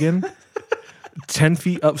dragon 10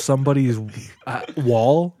 feet up somebody's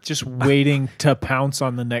wall. Just waiting to pounce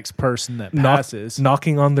on the next person that passes.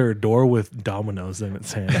 Knocking on their door with dominoes in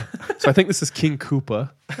its hand. So I think this is King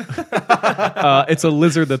Koopa. It's a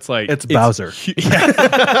lizard that's like... It's Bowser.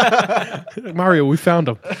 Mario, we found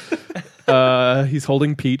him. He's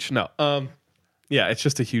holding Peach. No. Yeah, it's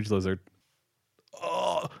just a huge lizard.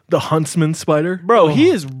 Oh, the huntsman spider? Bro, he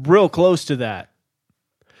is real close to that.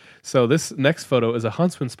 So this next photo is a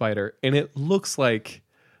huntsman spider, and it looks like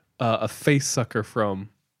a face sucker from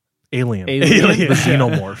Alien. The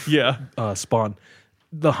xenomorph. Yeah. Spawn.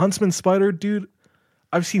 The huntsman spider, dude,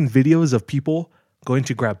 I've seen videos of people going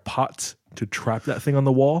to grab pots to trap that thing on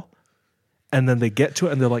the wall, and then they get to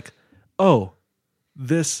it, and they're like, oh,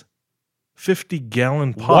 this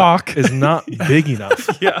 50-gallon pot is not big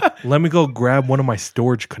enough. Yeah. Let me go grab one of my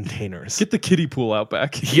storage containers. Get the kiddie pool out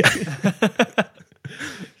back. Yeah.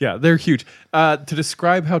 Yeah, they're huge. To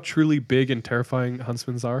describe how truly big and terrifying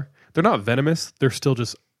huntsmans are, they're not venomous. They're still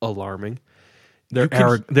just alarming. They're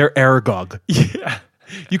Aragog. Yeah.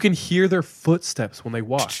 You can hear their footsteps when they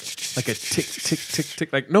walk. Like a tick, tick, tick,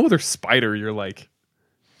 tick. Like no other spider, you're like,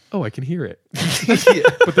 oh, I can hear it.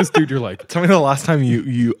 But this dude, you're like... Tell me the last time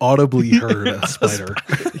you audibly heard a spider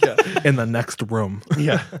in the next room.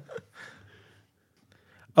 Yeah.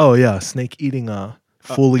 Oh, yeah. Snake eating a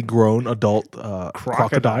fully grown adult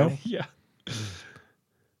crocodile. Yeah.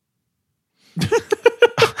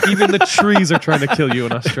 Even the trees are trying to kill you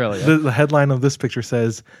in Australia. The headline of this picture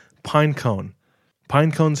says, pine cone.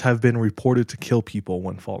 Pine cones have been reported to kill people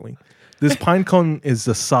when falling. This pine cone is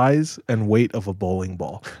the size and weight of a bowling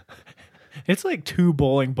ball. It's like 2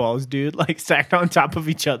 bowling balls, dude, like stacked on top of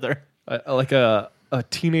each other. Like a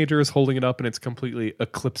teenager is holding it up and it's completely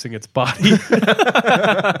eclipsing its body.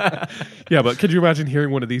 Yeah, but could you imagine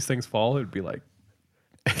hearing one of these things fall? It would be like,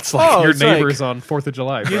 it's like your neighbors on 4th of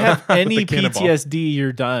July. You have any PTSD,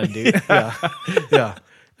 you're done, dude. Yeah.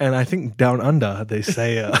 And I think down under, they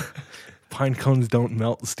say pine cones don't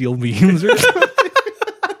melt steel beams or something.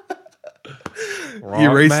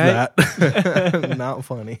 Erase mate. that. Not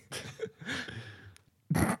funny.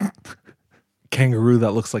 Kangaroo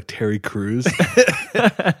that looks like Terry Crews.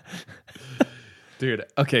 Dude,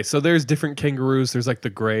 okay, so there's different kangaroos. There's like the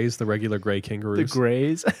grays, the regular gray kangaroos. The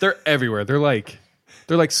grays. They're everywhere. They're like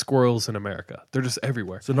squirrels in America. They're just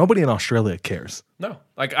everywhere. So nobody in Australia cares. No.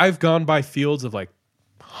 Like I've gone by fields of like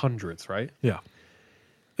hundreds, right? Yeah.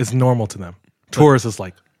 It's normal to them. Tourists is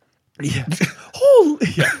like, Yeah. Holy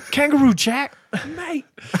kangaroo Jack, mate.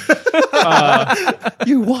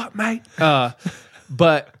 You what, mate?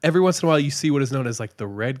 But every once in a while you see what is known as like the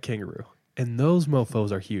red kangaroo. And those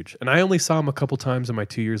mofos are huge. And I only saw them a couple times in my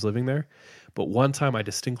 2 years living there. But one time I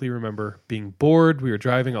distinctly remember being bored. We were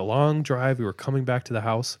driving a long drive. We were coming back to the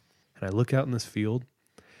house. And I look out in this field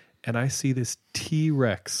and I see this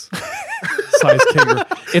T-Rex size kangaroo.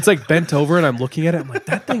 It's like bent over and I'm looking at it. I'm like,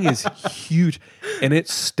 that thing is huge. And it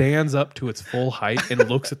stands up to its full height and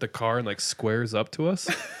looks at the car and like squares up to us.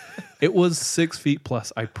 It was 6 feet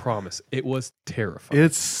plus. I promise. It was terrifying.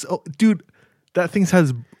 it's so, dude, that thing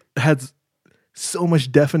has so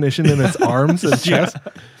much definition in its arms and chest.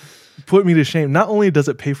 Put me to shame. Not only does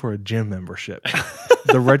it pay for a gym membership,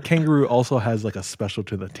 the red kangaroo also has like a special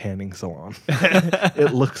to the tanning salon.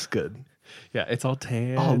 It looks good. Yeah, it's all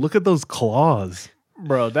tan. Oh, look at those claws.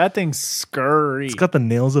 Bro, that thing's scurry. It's got the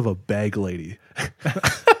nails of a bag lady.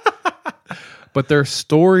 But there are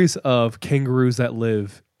stories of kangaroos that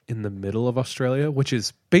live in the middle of Australia, which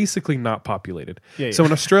is basically not populated. Yeah. So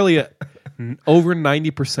in Australia, over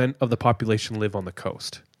 90% of the population live on the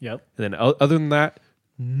coast. Yep. And then other than that,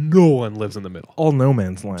 no one lives in the middle. All no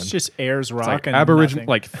man's land. It's just Ayers Rock Like and Aboriginal, nothing.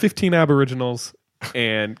 like 15 Aboriginals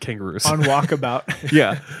and kangaroos. on walkabout.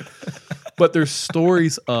 Yeah. But there's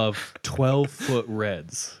stories of 12-foot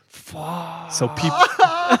reds. So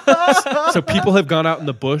people have gone out in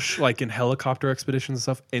the bush, like in helicopter expeditions and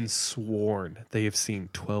stuff, and sworn they have seen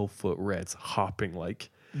 12-foot reds hopping like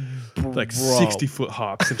 60-foot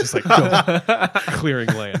hops and just like clearing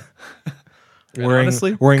land. And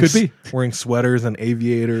honestly, could be wearing sweaters and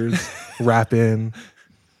aviators, rapping.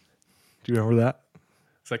 Do you remember that?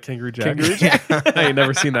 Is that Kangaroo Jack? I ain't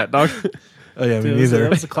never seen that, dog. Oh yeah, me Dude, neither. that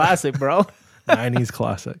was a classic, bro. 90s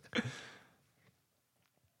classic.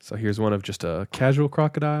 So here's one of just a casual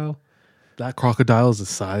crocodile. That crocodile is the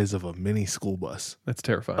size of a mini school bus. That's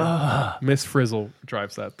terrifying. Miss Frizzle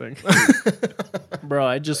drives that thing. Bro,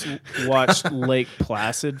 I just watched Lake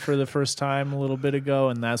Placid for the first time a little bit ago,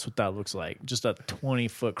 and that's what that looks like. Just a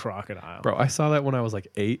 20-foot crocodile. Bro, I saw that when I was like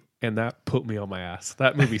 8, and that put me on my ass.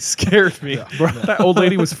 That movie scared me. That old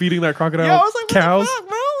lady was feeding that crocodile cows.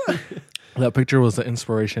 That picture was the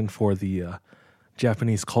inspiration for the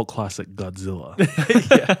Japanese cult classic Godzilla.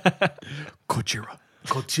 Gojira.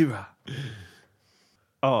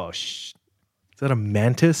 Oh, Is that a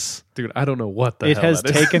mantis? Dude, I don't know what the it hell has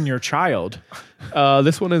that is. taken your child.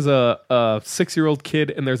 This one is a 6-year-old kid,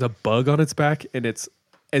 and there's a bug on its back, and it's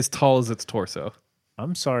as tall as its torso.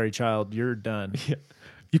 I'm sorry, child. You're done.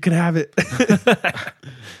 You can have it.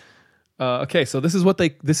 Okay, so this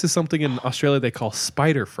is something in Australia they call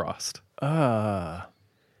spider frost. Can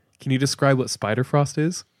you describe what spider frost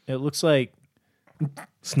is? It looks like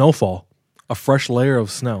Snowfall. A fresh layer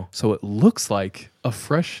of snow. So it looks like a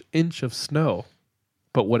fresh inch of snow,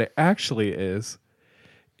 but what it actually is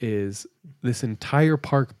this entire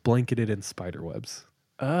park blanketed in spider webs.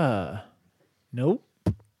 nope.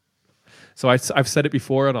 So I've said it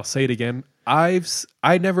before and I'll say it again. I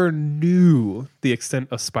never knew the extent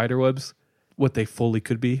of spider webs, what they fully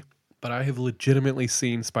could be, but I have legitimately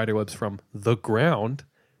seen spider webs from the ground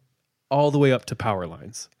all the way up to power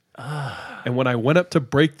lines. And when I went up to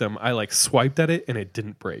break them, I like swiped at it and it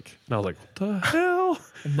didn't break. And I was like, what the hell?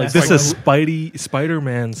 Like this is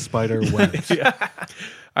Spider-Man spider webs.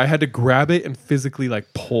 I had to grab it and physically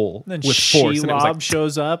like pull And then with force. And it was Shelob like,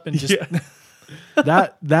 shows up and just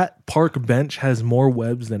That park bench has more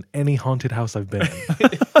webs than any haunted house I've been in.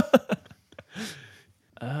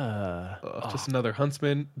 just another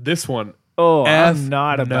huntsman. This one, oh, F I'm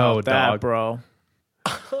not about no, that, dog. bro.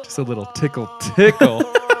 just a little tickle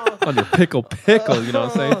on your pickle. You know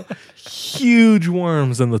what I'm saying? Huge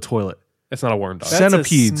worms in the toilet. It's not a worm dog. That's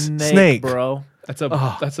Centipedes, a snake. bro. That's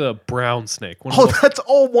a brown snake. One of Oh, the most- that's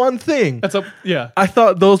all one thing. that's a yeah. I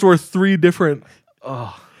thought those were three different.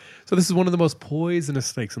 So this is one of the most poisonous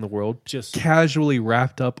snakes in the world. Just Casually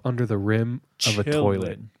wrapped up under the rim of a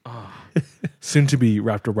toilet. Soon to be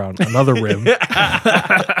wrapped around another rim.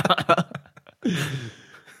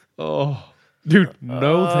 Oh, dude,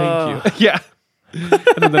 no, thank you. Yeah. And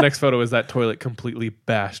then the next photo is that toilet completely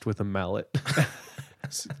bashed with a mallet.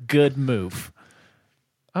 Good move.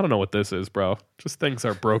 I don't know what this is, bro. Just things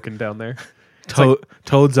are broken down there.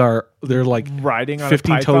 Toads they're like riding on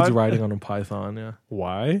 50 a python? toads riding on a python, yeah.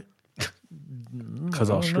 Why? Because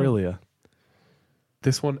Australia.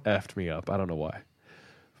 This one effed me up. I don't know why.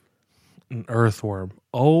 An earthworm.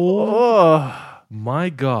 Oh my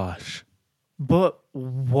gosh. But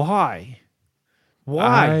why?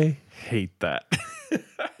 I hate that.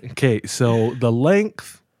 Okay, so the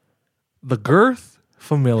length, the girth,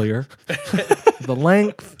 familiar. The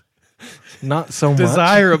length, not so much.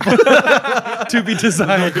 Desirable. To be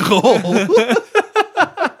desirable.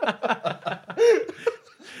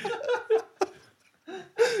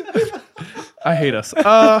 I hate us.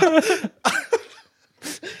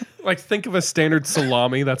 Like, think of a standard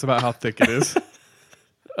salami. That's about how thick it is.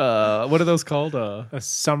 What are those called? A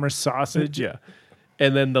summer sausage? Yeah.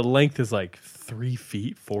 And then the length is like 3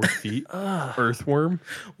 feet, 4 feet. Earthworm.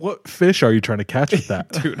 What fish are you trying to catch with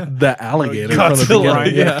that? Dude. The alligator. from the Godzilla,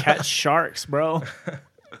 beginning. yeah. Catch sharks, bro.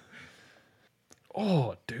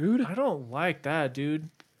 Oh, dude. I don't like that, dude.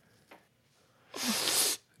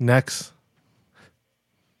 Next.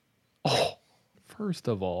 First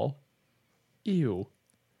of all, ew.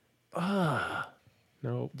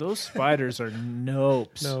 Nope. Those spiders are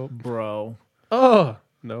nopes, Nope. bro. Oh,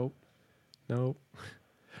 nope. Nope.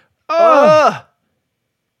 Ah!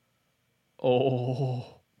 Oh.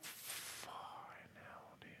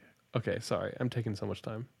 Okay, sorry. I'm taking so much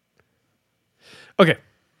time. Okay.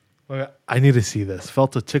 I need to see this.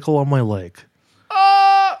 Felt a tickle on my leg.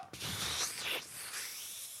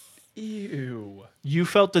 Ew. You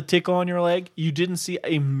felt a tickle on your leg? You didn't see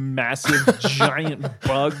a massive giant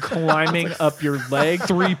bug climbing up your leg?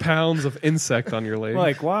 3 pounds of insect on your leg.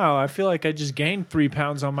 Like, wow, I feel like I just gained 3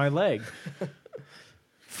 pounds on my leg.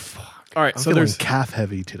 All right, I'm so feeling there's calf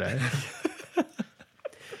heavy today.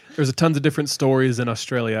 a tons of different stories in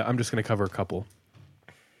Australia. I'm just going to cover a couple.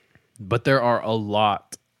 But there are a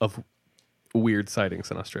lot of weird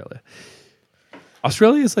sightings in Australia.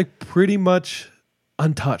 Australia is like pretty much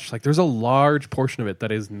untouched. Like, there's a large portion of it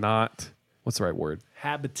that is not, what's the right word?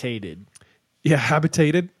 Habitated. Yeah,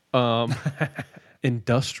 habitated,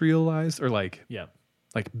 industrialized, or like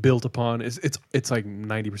built upon. It's like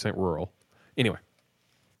 90% rural. Anyway,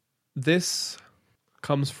 this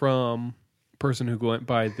comes from a person who went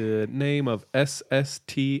by the name of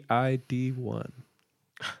SSTID1.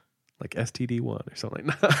 Like STD1 or something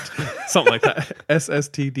like that. Something like that.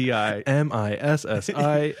 SSTDI.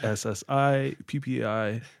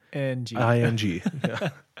 MISSISSIPPIING. Yeah.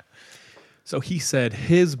 So he said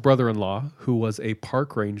his brother-in-law, who was a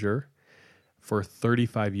park ranger for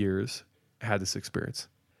 35 years, had this experience.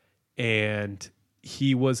 And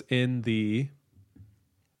he was in the...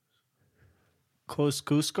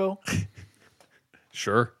 Cusco?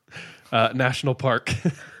 Sure. National Park,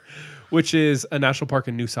 which is a national park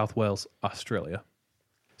in New South Wales, Australia.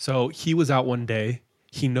 So he was out one day.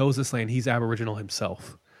 He knows this land. He's Aboriginal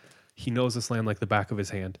himself. He knows this land like the back of his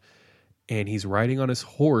hand. And he's riding on his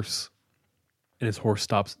horse, and his horse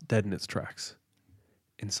stops dead in its tracks.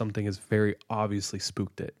 And something has very obviously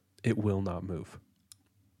spooked it. It will not move.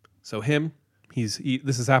 So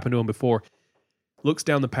this has happened to him before, looks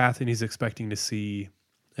down the path and he's expecting to see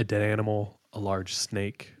a dead animal, a large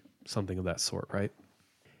snake, something of that sort, right?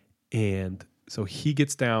 And so he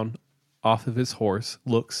gets down off of his horse,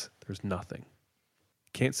 looks, there's nothing.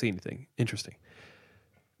 Can't see anything. Interesting.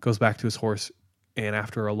 Goes back to his horse, and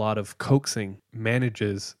after a lot of coaxing,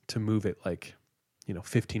 manages to move it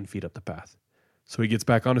 15 feet up the path. So he gets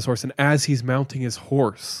back on his horse, and as he's mounting his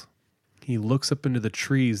horse, he looks up into the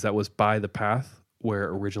trees that was by the path where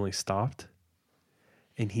it originally stopped,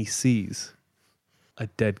 and he sees a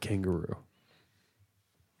dead kangaroo.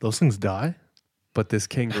 Those things die? But this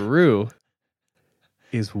kangaroo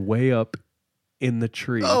is way up in the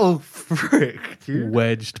tree. Oh, frick, dude.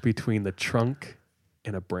 Wedged between the trunk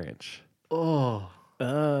and a branch. Oh.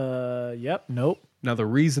 Yep, nope. Now, the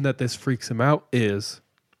reason that this freaks him out is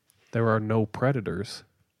there are no predators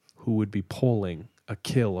who would be pulling a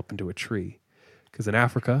kill up into a tree. Because in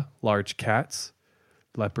Africa, large cats,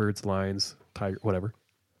 leopards, lions, tiger, whatever,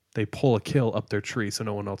 they pull a kill up their tree so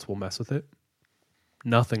no one else will mess with it.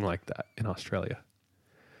 Nothing like that in Australia.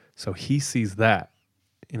 So he sees that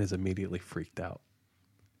and is immediately freaked out.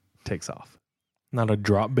 Takes off. Not a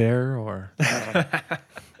drop bear or...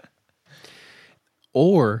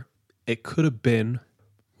 Or it could have been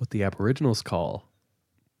what the Aboriginals call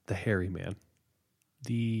the hairy man.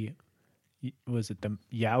 Was it the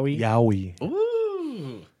Yowie? Yowie.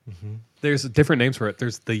 Ooh. Mm-hmm. There's different names for it.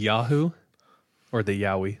 There's the Yahoo or the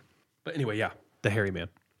Yowie. But anyway, yeah, the hairy man.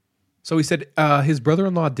 So he said his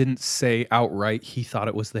brother-in-law didn't say outright he thought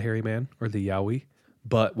it was the hairy man or the Yowie.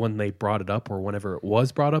 But when they brought it up, or whenever it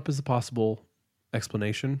was brought up as a possible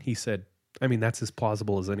explanation, he said, I mean, that's as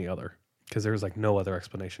plausible as any other, because there was like no other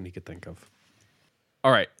explanation he could think of.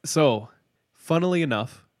 All right, so funnily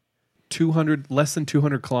enough, less than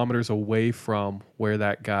 200 kilometers away from where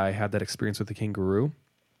that guy had that experience with the kangaroo,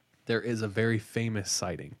 there is a very famous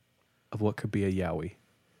sighting of what could be a yowie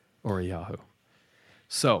or a yahoo.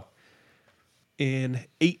 So, in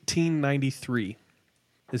 1893,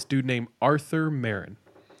 this dude named Arthur Marin,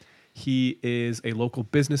 he is a local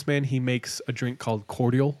businessman. He makes a drink called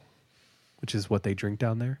cordial, which is what they drink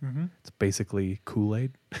down there. Mm-hmm. It's basically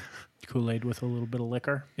Kool-Aid. Kool-Aid with a little bit of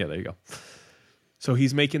liquor. Yeah, there you go. So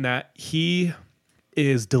he's making that. He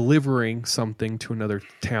is delivering something to another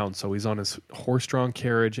town. So he's on his horse-drawn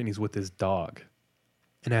carriage and he's with his dog.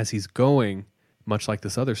 And as he's going, much like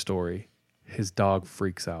this other story, his dog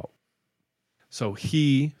freaks out. So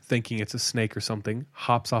he, thinking it's a snake or something,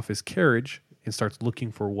 hops off his carriage and starts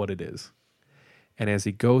looking for what it is. And as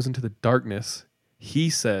he goes into the darkness, he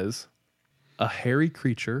says, a hairy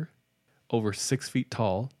creature over 6 feet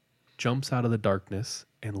tall jumps out of the darkness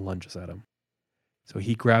and lunges at him. So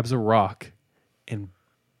he grabs a rock and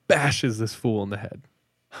bashes this fool in the head.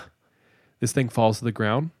 This thing falls to the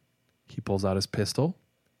ground. He pulls out his pistol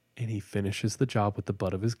and he finishes the job with the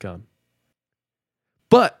butt of his gun.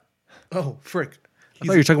 But, oh, frick. I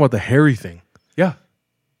thought you were talking about the hairy thing. Yeah.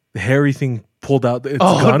 The hairy thing pulled out its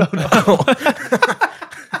gun? No.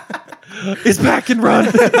 It's back and run.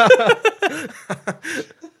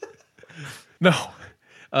 No.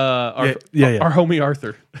 Our homie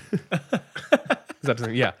Arthur. Is that the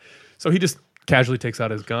thing? Yeah. So he just casually takes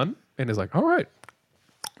out his gun and is like, all right.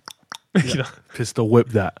 You know? Pistol whip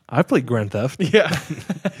that. I played Grand Theft. Yeah.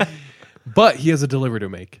 But he has a delivery to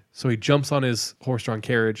make. So he jumps on his horse-drawn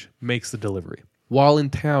carriage, makes the delivery. While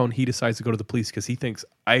in town, he decides to go to the police because he thinks,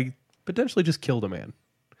 I potentially just killed a man.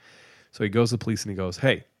 So he goes to the police and he goes,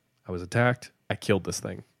 hey, I was attacked. I killed this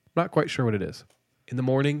thing. Not quite sure what it is. In the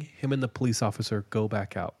morning, him and the police officer go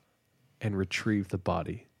back out and retrieve the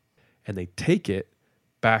body. And they take it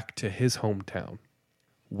back to his hometown,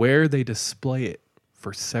 where they display it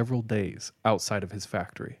for several days outside of his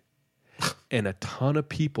factory. And a ton of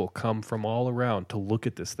people come from all around to look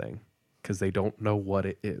at this thing because they don't know what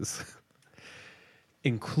it is,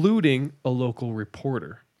 including a local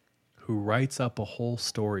reporter who writes up a whole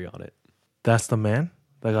story on it. That's the man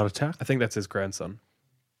that got attacked? I think that's his grandson.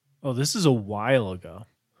 Oh, this is a while ago.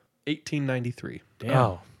 1893. Damn.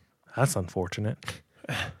 Oh, that's unfortunate.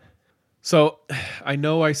 So I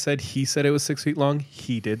know I said he said it was 6 feet long.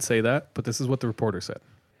 He did say that, but this is what the reporter said.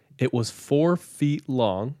 It was 4 feet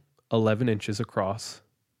long, 11 inches across.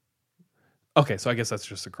 Okay, so I guess that's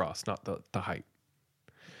just across, not the height.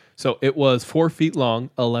 So it was 4 feet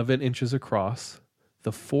long, 11 inches across.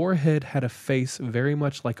 The forehead had a face very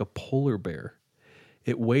much like a polar bear.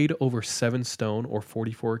 It weighed over 7 stone or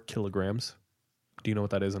 44 kilograms. Do you know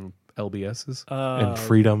what that is in LBSs? And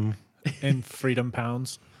freedom. In freedom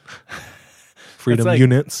pounds. Freedom like,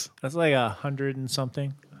 units. That's like 100 and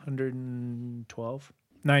something. 112.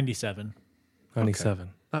 97. 97.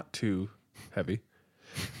 Okay. Not too heavy.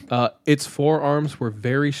 Its forearms were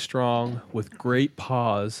very strong with great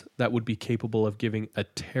paws that would be capable of giving a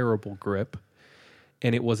terrible grip.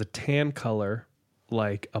 And it was a tan color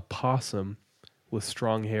like a possum with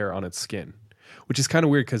strong hair on its skin, which is kind of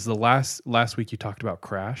weird because the last week you talked about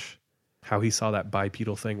Crash, how he saw that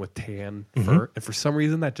bipedal thing with tan fur. And for some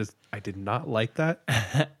reason I did not like that.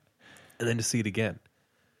 And then to see it again.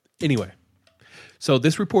 Anyway, so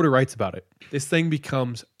this reporter writes about it. This thing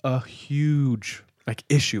becomes a huge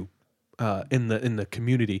issue in the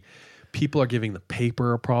community. People are giving the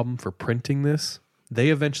paper a problem for printing this. They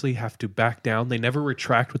eventually have to back down. They never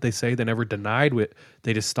retract what they say. They never denied it.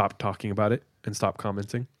 They just stopped talking about it and stopped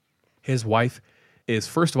commenting. His wife is,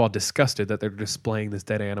 first of all, disgusted that they're displaying this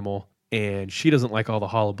dead animal, and she doesn't like all the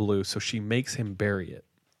hullabaloo, so she makes him bury it.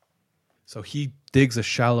 So he digs a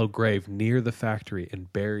shallow grave near the factory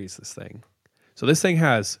and buries this thing. So this thing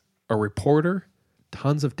has a reporter,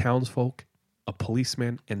 tons of townsfolk, a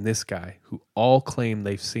policeman, and this guy who all claim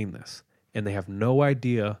they've seen this, and they have no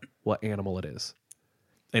idea what animal it is.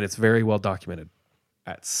 And it's very well documented.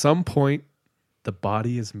 At some point, the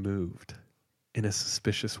body is moved in a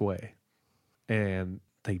suspicious way, and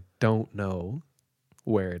they don't know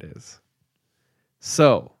where it is.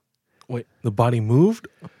 So, wait, the body moved,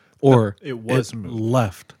 or it was moved.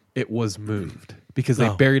 Left? It was moved because they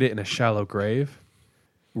buried it in a shallow grave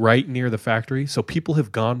right near the factory. So people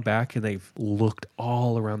have gone back and they've looked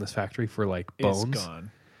all around this factory for bones. It's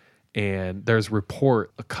gone. And there's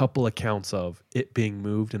a couple accounts of it being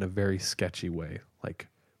moved in a very sketchy way,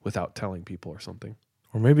 without telling people or something.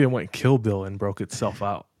 Or maybe it went Kill Bill and broke itself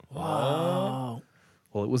out. Wow.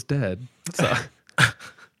 Well, it was dead. So.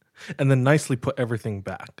 And then nicely put everything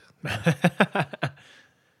back.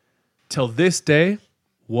 Till this day,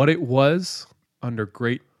 what it was under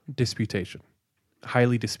great disputation,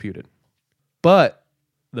 highly disputed. But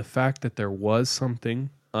the fact that there was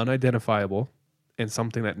something unidentifiable and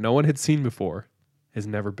something that no one had seen before has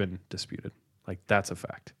never been disputed. Like, that's a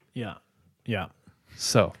fact. Yeah. Yeah.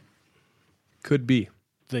 So, could be.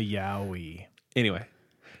 The Yowie. Anyway,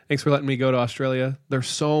 thanks for letting me go to Australia. There's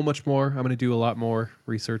so much more. I'm going to do a lot more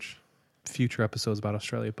research, future episodes about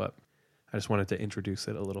Australia, but I just wanted to introduce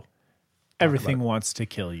it a little. Everything wants to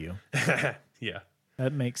kill you. Yeah.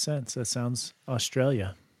 That makes sense. That sounds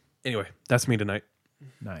Australia. Anyway, that's me tonight.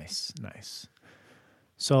 Nice, nice.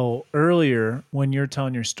 So earlier, when you're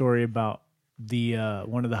telling your story about the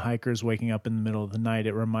one of the hikers waking up in the middle of the night,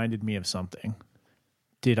 it reminded me of something.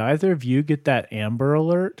 Did either of you get that Amber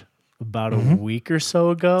Alert about a week or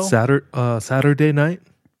so ago? Saturday night?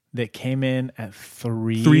 That came in at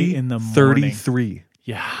 3 in the morning. 33.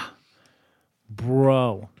 Yeah.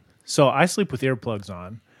 Bro. So I sleep with earplugs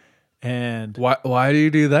on. And Why do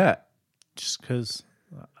you do that? just because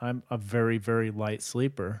I'm a very, very light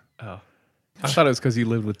sleeper. Oh. I thought it was because you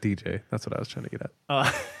lived with DJ. That's what I was trying to get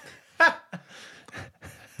at.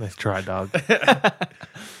 Nice try, dog.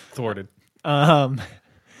 Thwarted.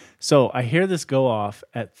 So I hear this go off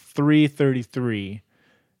at 3:33.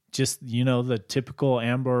 Just, the typical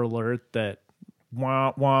Amber Alert that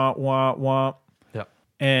wah, wah, wah, wah. Yep.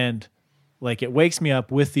 And like it wakes me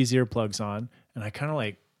up with these earplugs on, and I kind of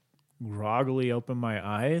like groggily open my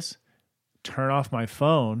eyes, turn off my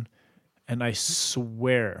phone, and I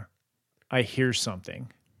swear I hear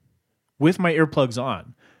something with my earplugs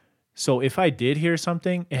on. So if I did hear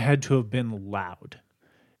something, it had to have been loud.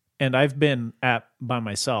 And I've been by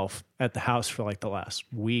myself at the house for like the last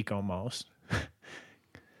week almost.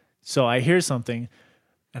 So I hear something,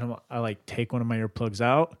 and I like take one of my earplugs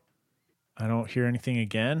out. I don't hear anything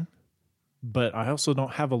again, but I also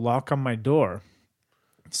don't have a lock on my door.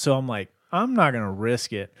 So I'm like, I'm not going to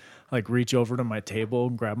risk it. Like reach over to my table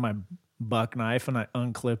and grab my buck knife, and I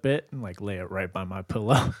unclip it and like lay it right by my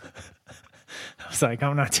pillow. I was like,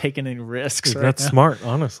 I'm not taking any risks. That's smart,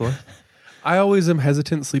 honestly. I always am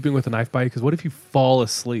hesitant sleeping with a knife by you because what if you fall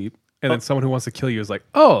asleep and then someone who wants to kill you is like,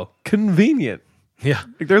 oh, convenient. Yeah.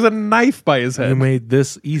 Like, there's a knife by his head. You made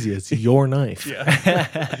this easy. It's your knife.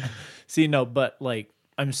 See, no, but like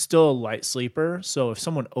I'm still a light sleeper. So if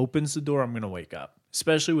someone opens the door, I'm going to wake up,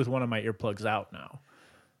 especially with one of my earplugs out now.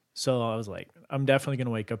 So I was like, I'm definitely going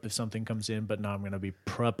to wake up if something comes in, but now I'm going to be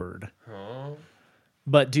prepared. Oh.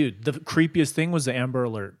 But dude, the creepiest thing was the Amber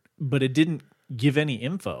Alert, but it didn't give any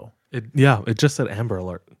info. It just said Amber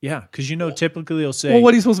Alert. Yeah, because typically it'll say... Well,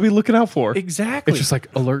 what are you supposed to be looking out for? Exactly. It's just like,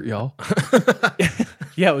 alert, y'all.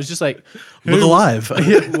 Yeah, it was just like... Look alive.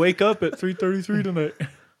 Wake up at 3:33 tonight.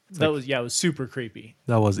 It was super creepy.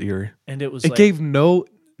 That was eerie. And it was It gave no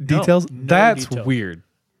details? No That's detail. weird.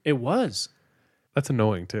 It was. That's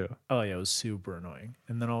annoying, too. Oh, yeah, it was super annoying.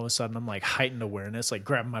 And then all of a sudden, I'm like heightened awareness, like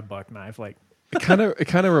grabbing my buck knife, like... It kind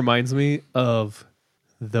of reminds me of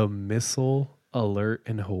the missile alert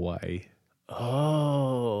in Hawaii.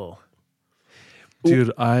 Oh.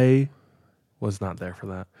 Dude, I was not there for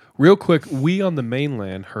that. Real quick, we on the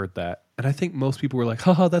mainland heard that, and I think most people were like,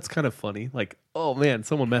 haha, that's kind of funny. Like, oh man,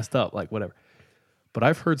 someone messed up, like whatever. But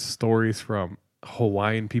I've heard stories from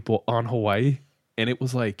Hawaiian people on Hawaii, and it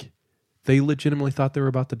was like they legitimately thought they were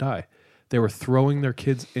about to die. They were throwing their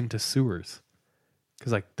kids into sewers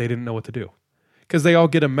because like they didn't know what to do. Because they all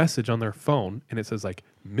get a message on their phone, and it says like,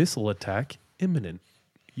 missile attack imminent.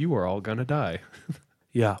 You are all gonna die.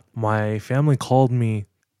 Yeah, my family called me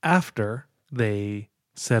after they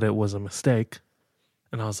said it was a mistake,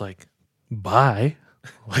 and I was like, bye.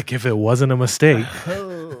 Like if it wasn't a mistake.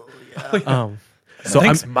 Oh, yeah. So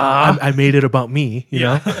Thanks, Ma. I made it about me, you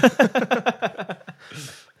know?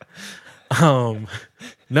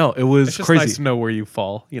 No, it was It's just crazy. nice to know where you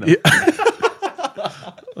fall, you know.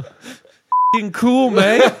 F***ing cool,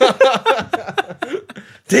 man.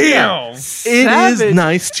 Damn. It is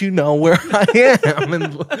nice to know where I am.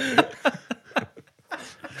 And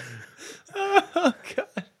Oh,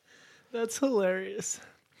 God. That's hilarious.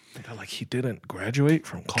 they're like, he didn't graduate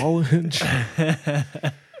from college.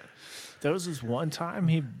 There was this one time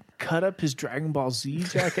he cut up his Dragon Ball Z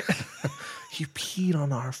jacket. He peed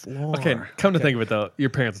on our floor. Okay, come to think of it, though, your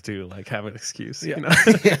parents do like have an excuse. Yeah. You know?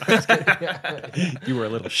 You were a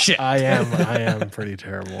little shit. I am pretty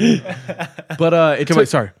terrible. But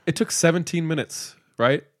it took 17 minutes,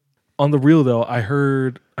 right? On the real though,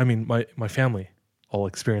 my family all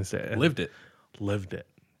experienced it. and Lived it. Lived it.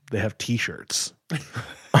 They have t-shirts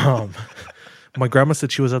My grandma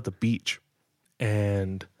said she was at the beach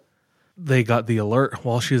and they got the alert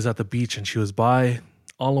while she was at the beach, and she was by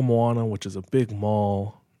Ala Moana, which is a big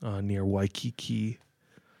mall near Waikiki.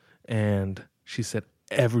 And she said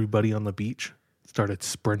everybody on the beach started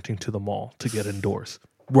sprinting to the mall to get indoors,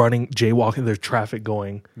 running, jaywalking, there's traffic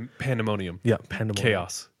going. Pandemonium. Yeah, pandemonium.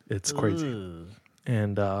 Chaos. It's crazy.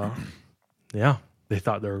 And yeah, they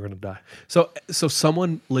thought they were going to die. So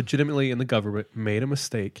someone legitimately in the government made a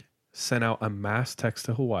mistake, sent out a mass text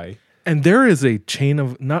to Hawaii. And there is a chain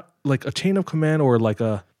of, not like a chain of command or like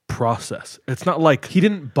a process. It's not like He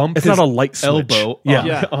didn't bump it's his not a light switch. elbow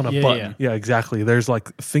Yeah. on a Yeah, button. Yeah, exactly. There's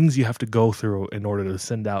like things you have to go through in order to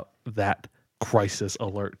send out that crisis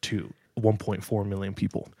alert to 1.4 million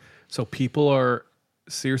people. So people are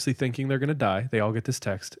seriously thinking they're going to die. They all get this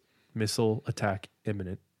text, missile attack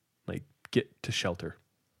imminent, like get to shelter.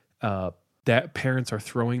 That parents are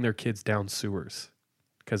throwing their kids down sewers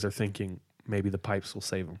because they're thinking maybe the pipes will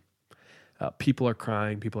save them. People are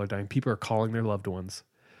crying. People are dying. People are calling their loved ones,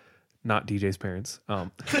 not DJ's parents.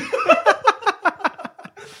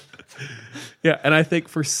 Yeah, and I think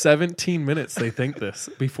for 17 minutes they think this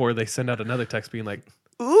before they send out another text being like,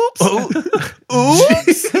 oops.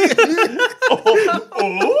 Oops.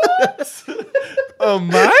 Oh,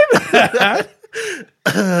 my bad.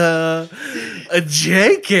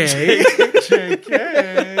 JK.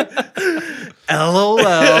 LOL.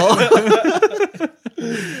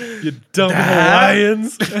 You dumb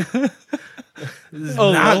Hawaiians. This is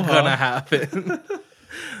not gonna happen.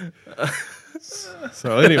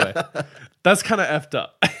 So anyway, that's kind of effed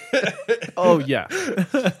up. Oh, yeah.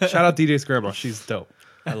 Shout out DJ's grandma. She's dope.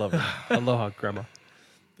 I love her. Aloha, grandma.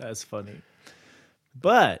 That's funny.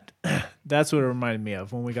 But that's what it reminded me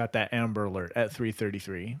of when we got that Amber Alert at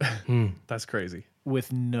 3:33 That's crazy.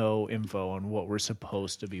 with no info on what we're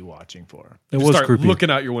supposed to be watching for. It You was start creepy. looking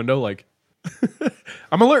out your window like,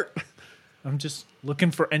 I'm alert. I'm just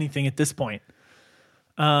looking for anything at this point.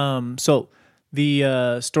 So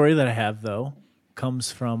the story that I have, though, comes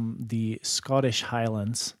from the Scottish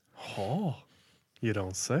Highlands, Oh, you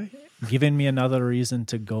don't say. giving me another reason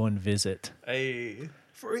to go and visit. Hey.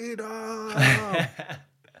 Freedom.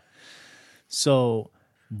 So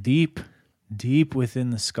deep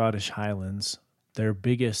within the Scottish Highlands, their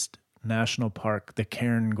biggest national park, the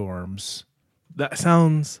Cairngorms. That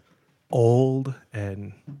sounds old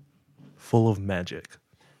and full of magic.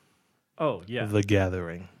 Oh, yeah. The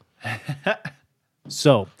Gathering.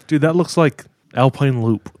 So Dude, that looks like Alpine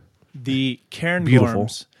Loop. the Beautiful.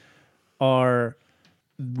 Cairngorms are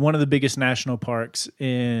one of the biggest national parks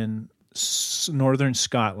in northern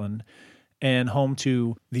Scotland and home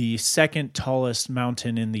to the second tallest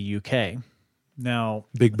mountain in the UK. Now,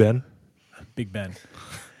 Big Ben. Big Ben.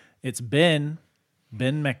 It's Ben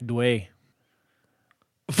McDway.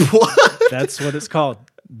 What? That's what it's called.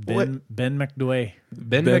 Ben McDway.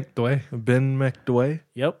 Ben Ben- McDway. Ben McDway.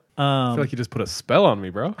 Yep. I feel like you just put a spell on me,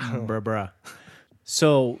 bro. Bruh.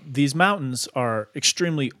 So these mountains are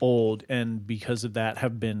extremely old, and because of that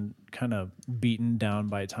have been kind of beaten down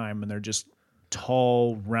by time, and they're just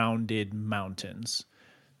tall, rounded mountains,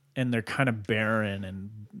 and they're kind of barren and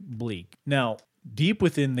bleak. Now, deep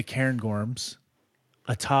within the Cairngorms,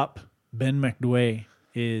 atop Ben McDway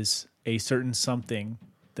is a certain something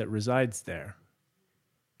that resides there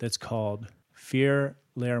that's called Fear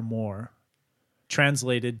Lair Moor,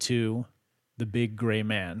 translated to the Big Gray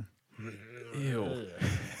Man. Ew.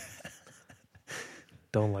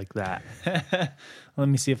 Don't like that. Let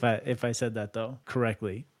me see if I said that though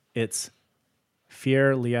correctly. It's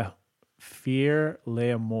Fear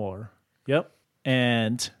Lair Moor. Yep.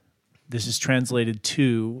 And this is translated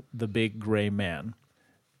to the Big Gray Man.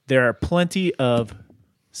 There are plenty of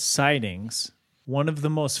sightings. One of the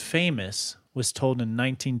most famous was told in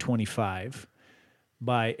 1925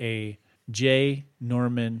 by a J.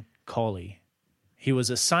 Norman Colley. He was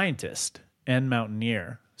a scientist and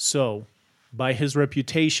mountaineer. So, by his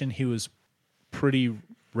reputation, he was pretty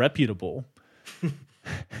reputable.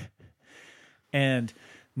 And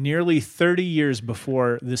nearly 30 years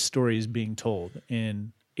before this story is being told,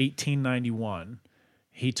 in 1891,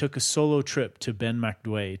 he took a solo trip to Ben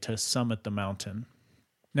McDway to summit the mountain.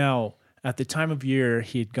 Now, at the time of year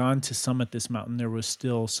he had gone to summit this mountain, there was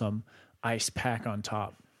still some ice pack on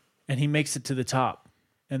top. And he makes it to the top.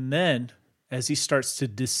 And then, as he starts to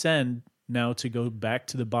descend now to go back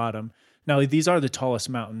to the bottom, now these are the tallest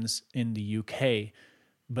mountains in the UK,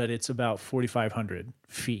 but it's about 4,500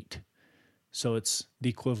 feet. So it's the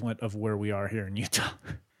equivalent of where we are here in Utah.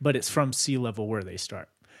 But it's from sea level where they start.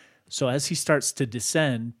 So as he starts to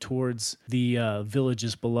descend towards the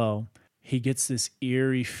villages below, he gets this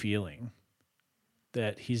eerie feeling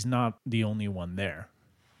that he's not the only one there.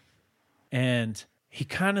 And he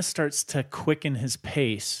kind of starts to quicken his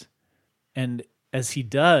pace. And as he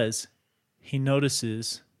does, he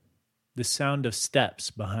notices the sound of steps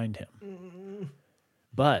behind him.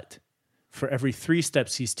 But for every 3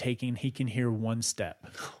 steps he's taking, he can hear 1 step,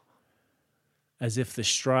 as if the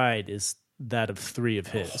stride is that of 3 of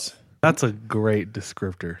his. That's a great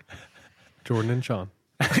descriptor. Jordan and Sean.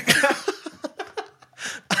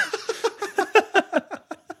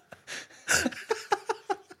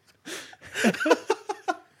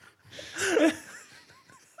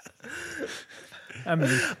 I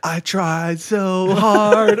mean, I tried so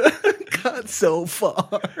hard, got so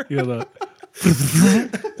far. You know,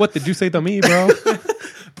 what did you say to me, bro?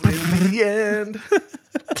 But in the end,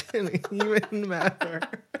 didn't even matter.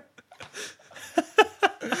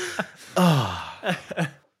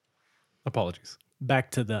 Apologies.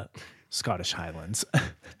 back to the Scottish Highlands.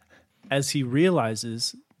 As he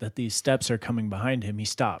realizes that these steps are coming behind him, he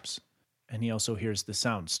stops, and he also hears the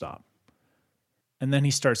sound stop. And then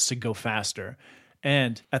he starts to go faster.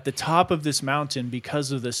 And at the top of this mountain,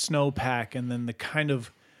 because of the snowpack and then the kind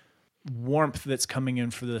of warmth that's coming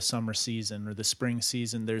in for the summer season or the spring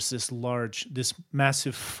season, there's this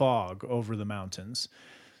massive fog over the mountains.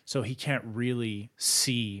 So he can't really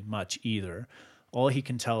see much either. All he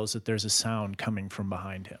can tell is that there's a sound coming from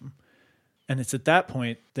behind him. And it's at that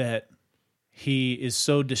point that he is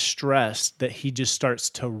so distressed that he just starts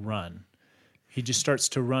to run. He just starts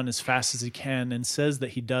to run as fast as he can and says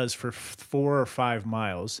that he does for 4 or 5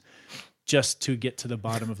 miles just to get to the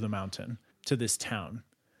bottom of the mountain, to this town.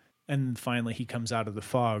 And finally he comes out of the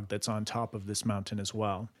fog that's on top of this mountain as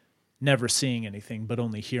well, never seeing anything, but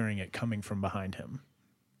only hearing it coming from behind him.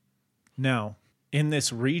 Now, in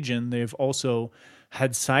this region, they've also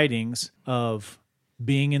had sightings of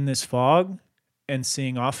being in this fog and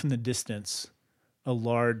seeing off in the distance a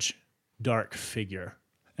large, dark figure.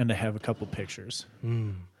 And I have a couple pictures.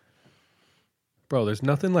 Bro, there's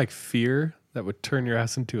nothing like fear that would turn your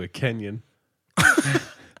ass into a Kenyan.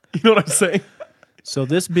 You know what I'm saying? So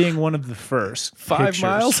this being one of the first 5 pictures,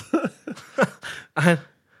 miles? What?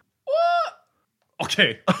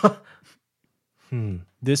 Okay.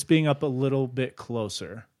 This being up a little bit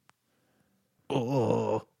closer.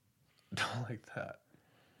 Oh, Don't like that.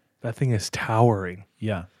 that thing is towering.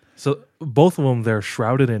 Yeah. So both of them, they're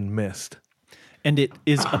shrouded in mist. And it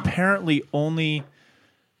is apparently only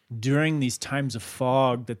during these times of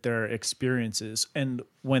fog that there are experiences. And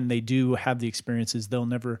when they do have the experiences, they'll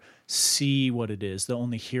never see what it is. They'll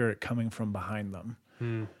only hear it coming from behind them.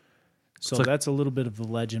 So that's a little bit of the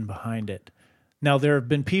legend behind it. Now, there have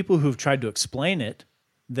been people who've tried to explain it,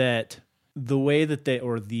 that the way that they,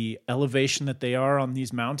 or the elevation that they are on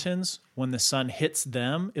these mountains, when the sun hits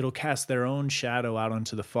them, it'll cast their own shadow out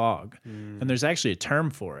onto the fog. And there's actually a term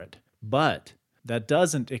for it. But that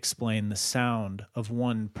doesn't explain the sound of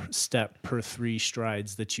 1 step per 3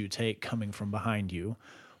 strides that you take coming from behind you.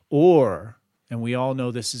 Or, and we all know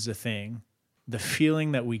this is a thing, the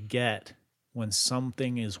feeling that we get when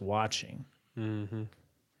something is watching.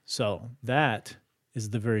 So that is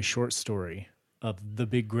the very short story of the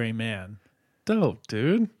Big Gray Man. Dope,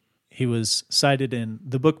 dude. He was cited in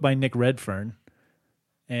the book by Nick Redfern,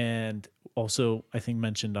 and also, I think,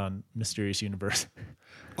 mentioned on Mysterious Universe.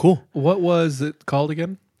 Cool. What was it called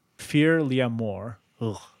again? Fear Liamor.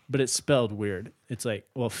 But it's spelled weird. It's like,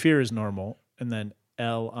 well, fear is normal, and then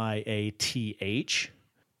Liathmor.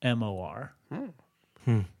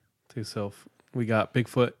 So we got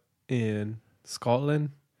Bigfoot in Scotland.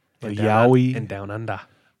 A and Yowie. and down under.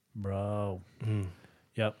 Bro.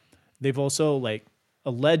 Yep. They've also,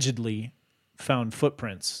 allegedly found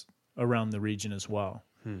footprints around the region as well.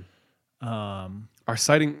 Our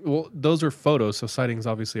sighting, well, those are photos, so sightings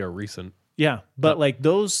obviously are recent. Yeah, but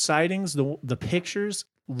those sightings, the pictures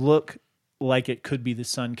look like it could be the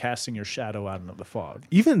sun casting your shadow out into the fog.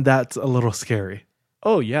 Even that's a little scary.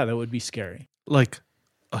 Oh, yeah, that would be scary. Like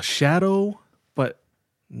a shadow, but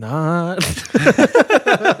not.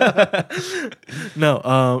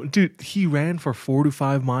 No, dude, he ran for 4 to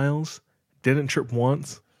 5 miles, didn't trip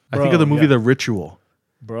once. I think Bro, of the movie yeah. The Ritual.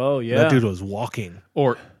 Bro, yeah. That dude was walking.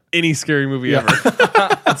 Or any scary movie ever.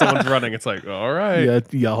 And someone's running. It's like, all right. Yeah,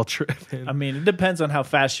 y'all tripping. I mean, it depends on how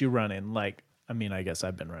fast you run in. I guess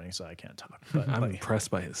I've been running, so I can't talk. But I'm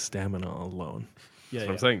impressed by his stamina alone. That's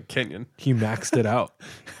what I'm saying. Kenyan. He maxed it out.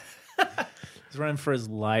 He's running for his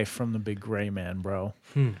life from the Big Gray Man, bro.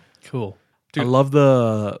 Cool. I love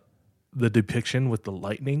the depiction with the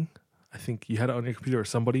lightning. I think you had it on your computer, or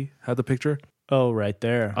somebody had the picture. Oh, right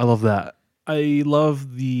there. I love that. I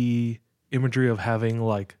love the imagery of having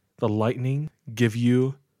the lightning give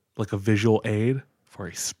you a visual aid for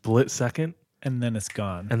a split second, And then it's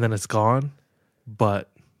gone. and then it's gone. But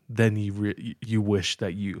then you wish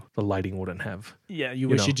that the lighting wouldn't have. Yeah, you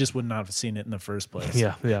wish know. you just would not have seen it in the first place.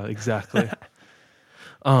 Yeah, exactly.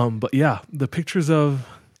 But yeah, the pictures of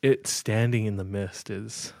it standing in the mist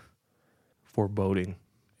is foreboding.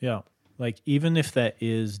 Yeah. Like, even if that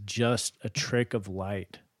is just a trick of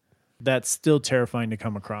light, that's still terrifying to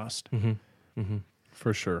come across.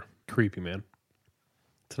 For sure. Creepy, man.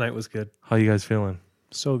 Tonight was good. How you guys feeling?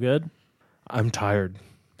 So good. I'm tired.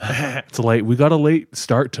 It's late. We got a late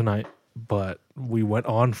start tonight, but we went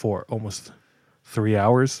on for almost 3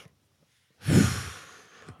 hours.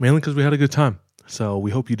 Mainly because we had a good time. So we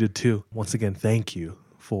hope you did too. Once again, thank you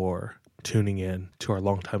for tuning in. To our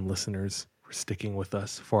longtime listeners, for sticking with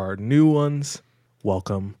us. For our new ones,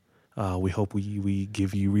 welcome. We hope we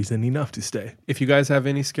give you reason enough to stay. If you guys have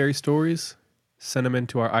any scary stories, send them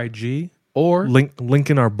into our IG or Link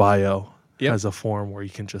in our bio Yep. has a form where you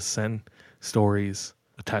can just send stories,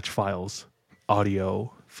 attach files,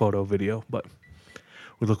 audio, photo, video. But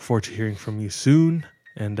we look forward to hearing from you soon.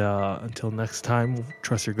 And until next time,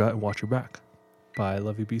 trust your gut and watch your back. bye.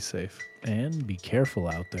 Love you. Be safe. And be careful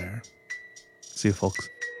out there. See you, folks.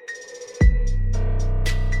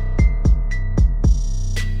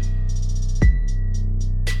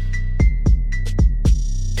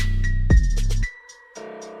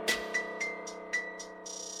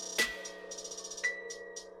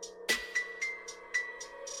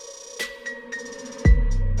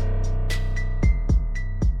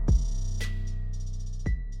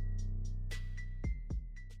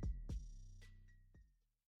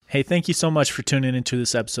 Hey, thank you so much for tuning into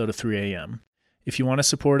this episode of 3 a.m. If you want to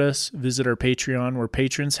support us, visit our Patreon, where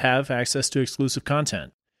patrons have access to exclusive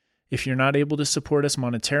content. If you're not able to support us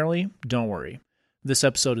monetarily, don't worry. This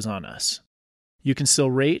episode is on us. You can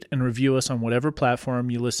still rate and review us on whatever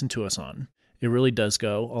platform you listen to us on. It really does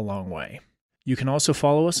go a long way. You can also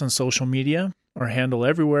follow us on social media. Our handle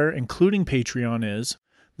everywhere, including Patreon, is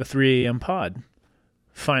the 3 a.m. pod.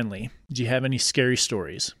 Finally, do you have any scary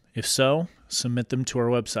stories? If so, submit them to our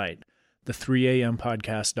website,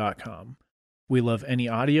 the3ampodcast.com. We love any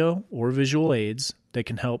audio or visual aids that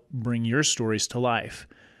can help bring your stories to life.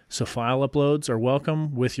 So file uploads are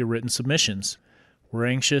welcome with your written submissions. We're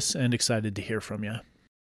anxious and excited to hear from you.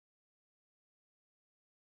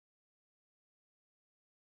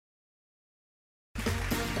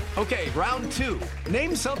 Okay, round two.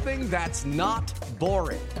 Name something that's not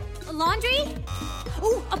boring. A laundry?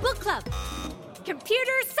 Ooh, a book club.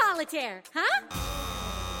 Computer solitaire, huh?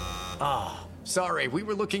 Ah, sorry, we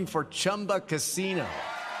were looking for Chumba Casino.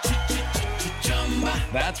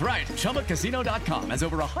 That's right, ChumbaCasino.com has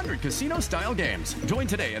over 100 casino-style games. Join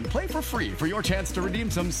today and play for free for your chance to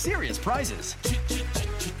redeem some serious prizes.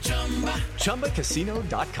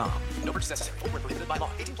 ChumbaCasino.com. No purchase necessary. Void where prohibited by law.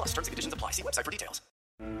 18+ terms and conditions apply. See website for details.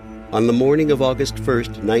 On the morning of August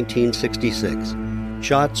 1st, 1966,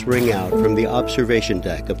 shots ring out from the observation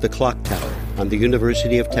deck of the clock tower on the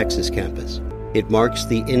University of Texas campus. It marks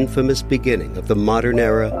the infamous beginning of the modern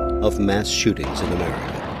era of mass shootings in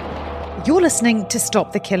America. You're listening to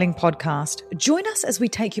Stop the Killing podcast. Join us as we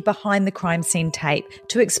take you behind the crime scene tape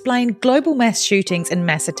to explain global mass shootings and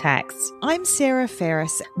mass attacks. I'm Sarah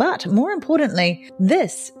Ferris, but more importantly,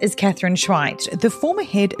 this is Catherine Schweit, the former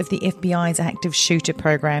head of the FBI's active shooter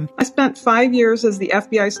program. I spent 5 years as the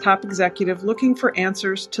FBI's top executive looking for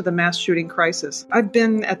answers to the mass shooting crisis. I've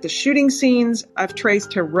been at the shooting scenes, I've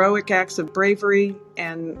traced heroic acts of bravery,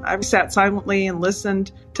 and I've sat silently and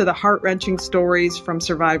listened to the heart-wrenching stories from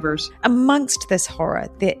survivors. Amongst this horror,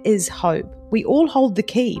 there is hope. We all hold the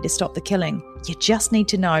key to stop the killing. You just need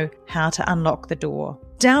to know how to unlock the door.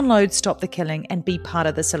 Download Stop the Killing and be part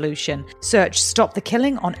of the solution. Search Stop the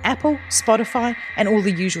Killing on Apple, Spotify, and all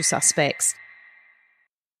the usual suspects.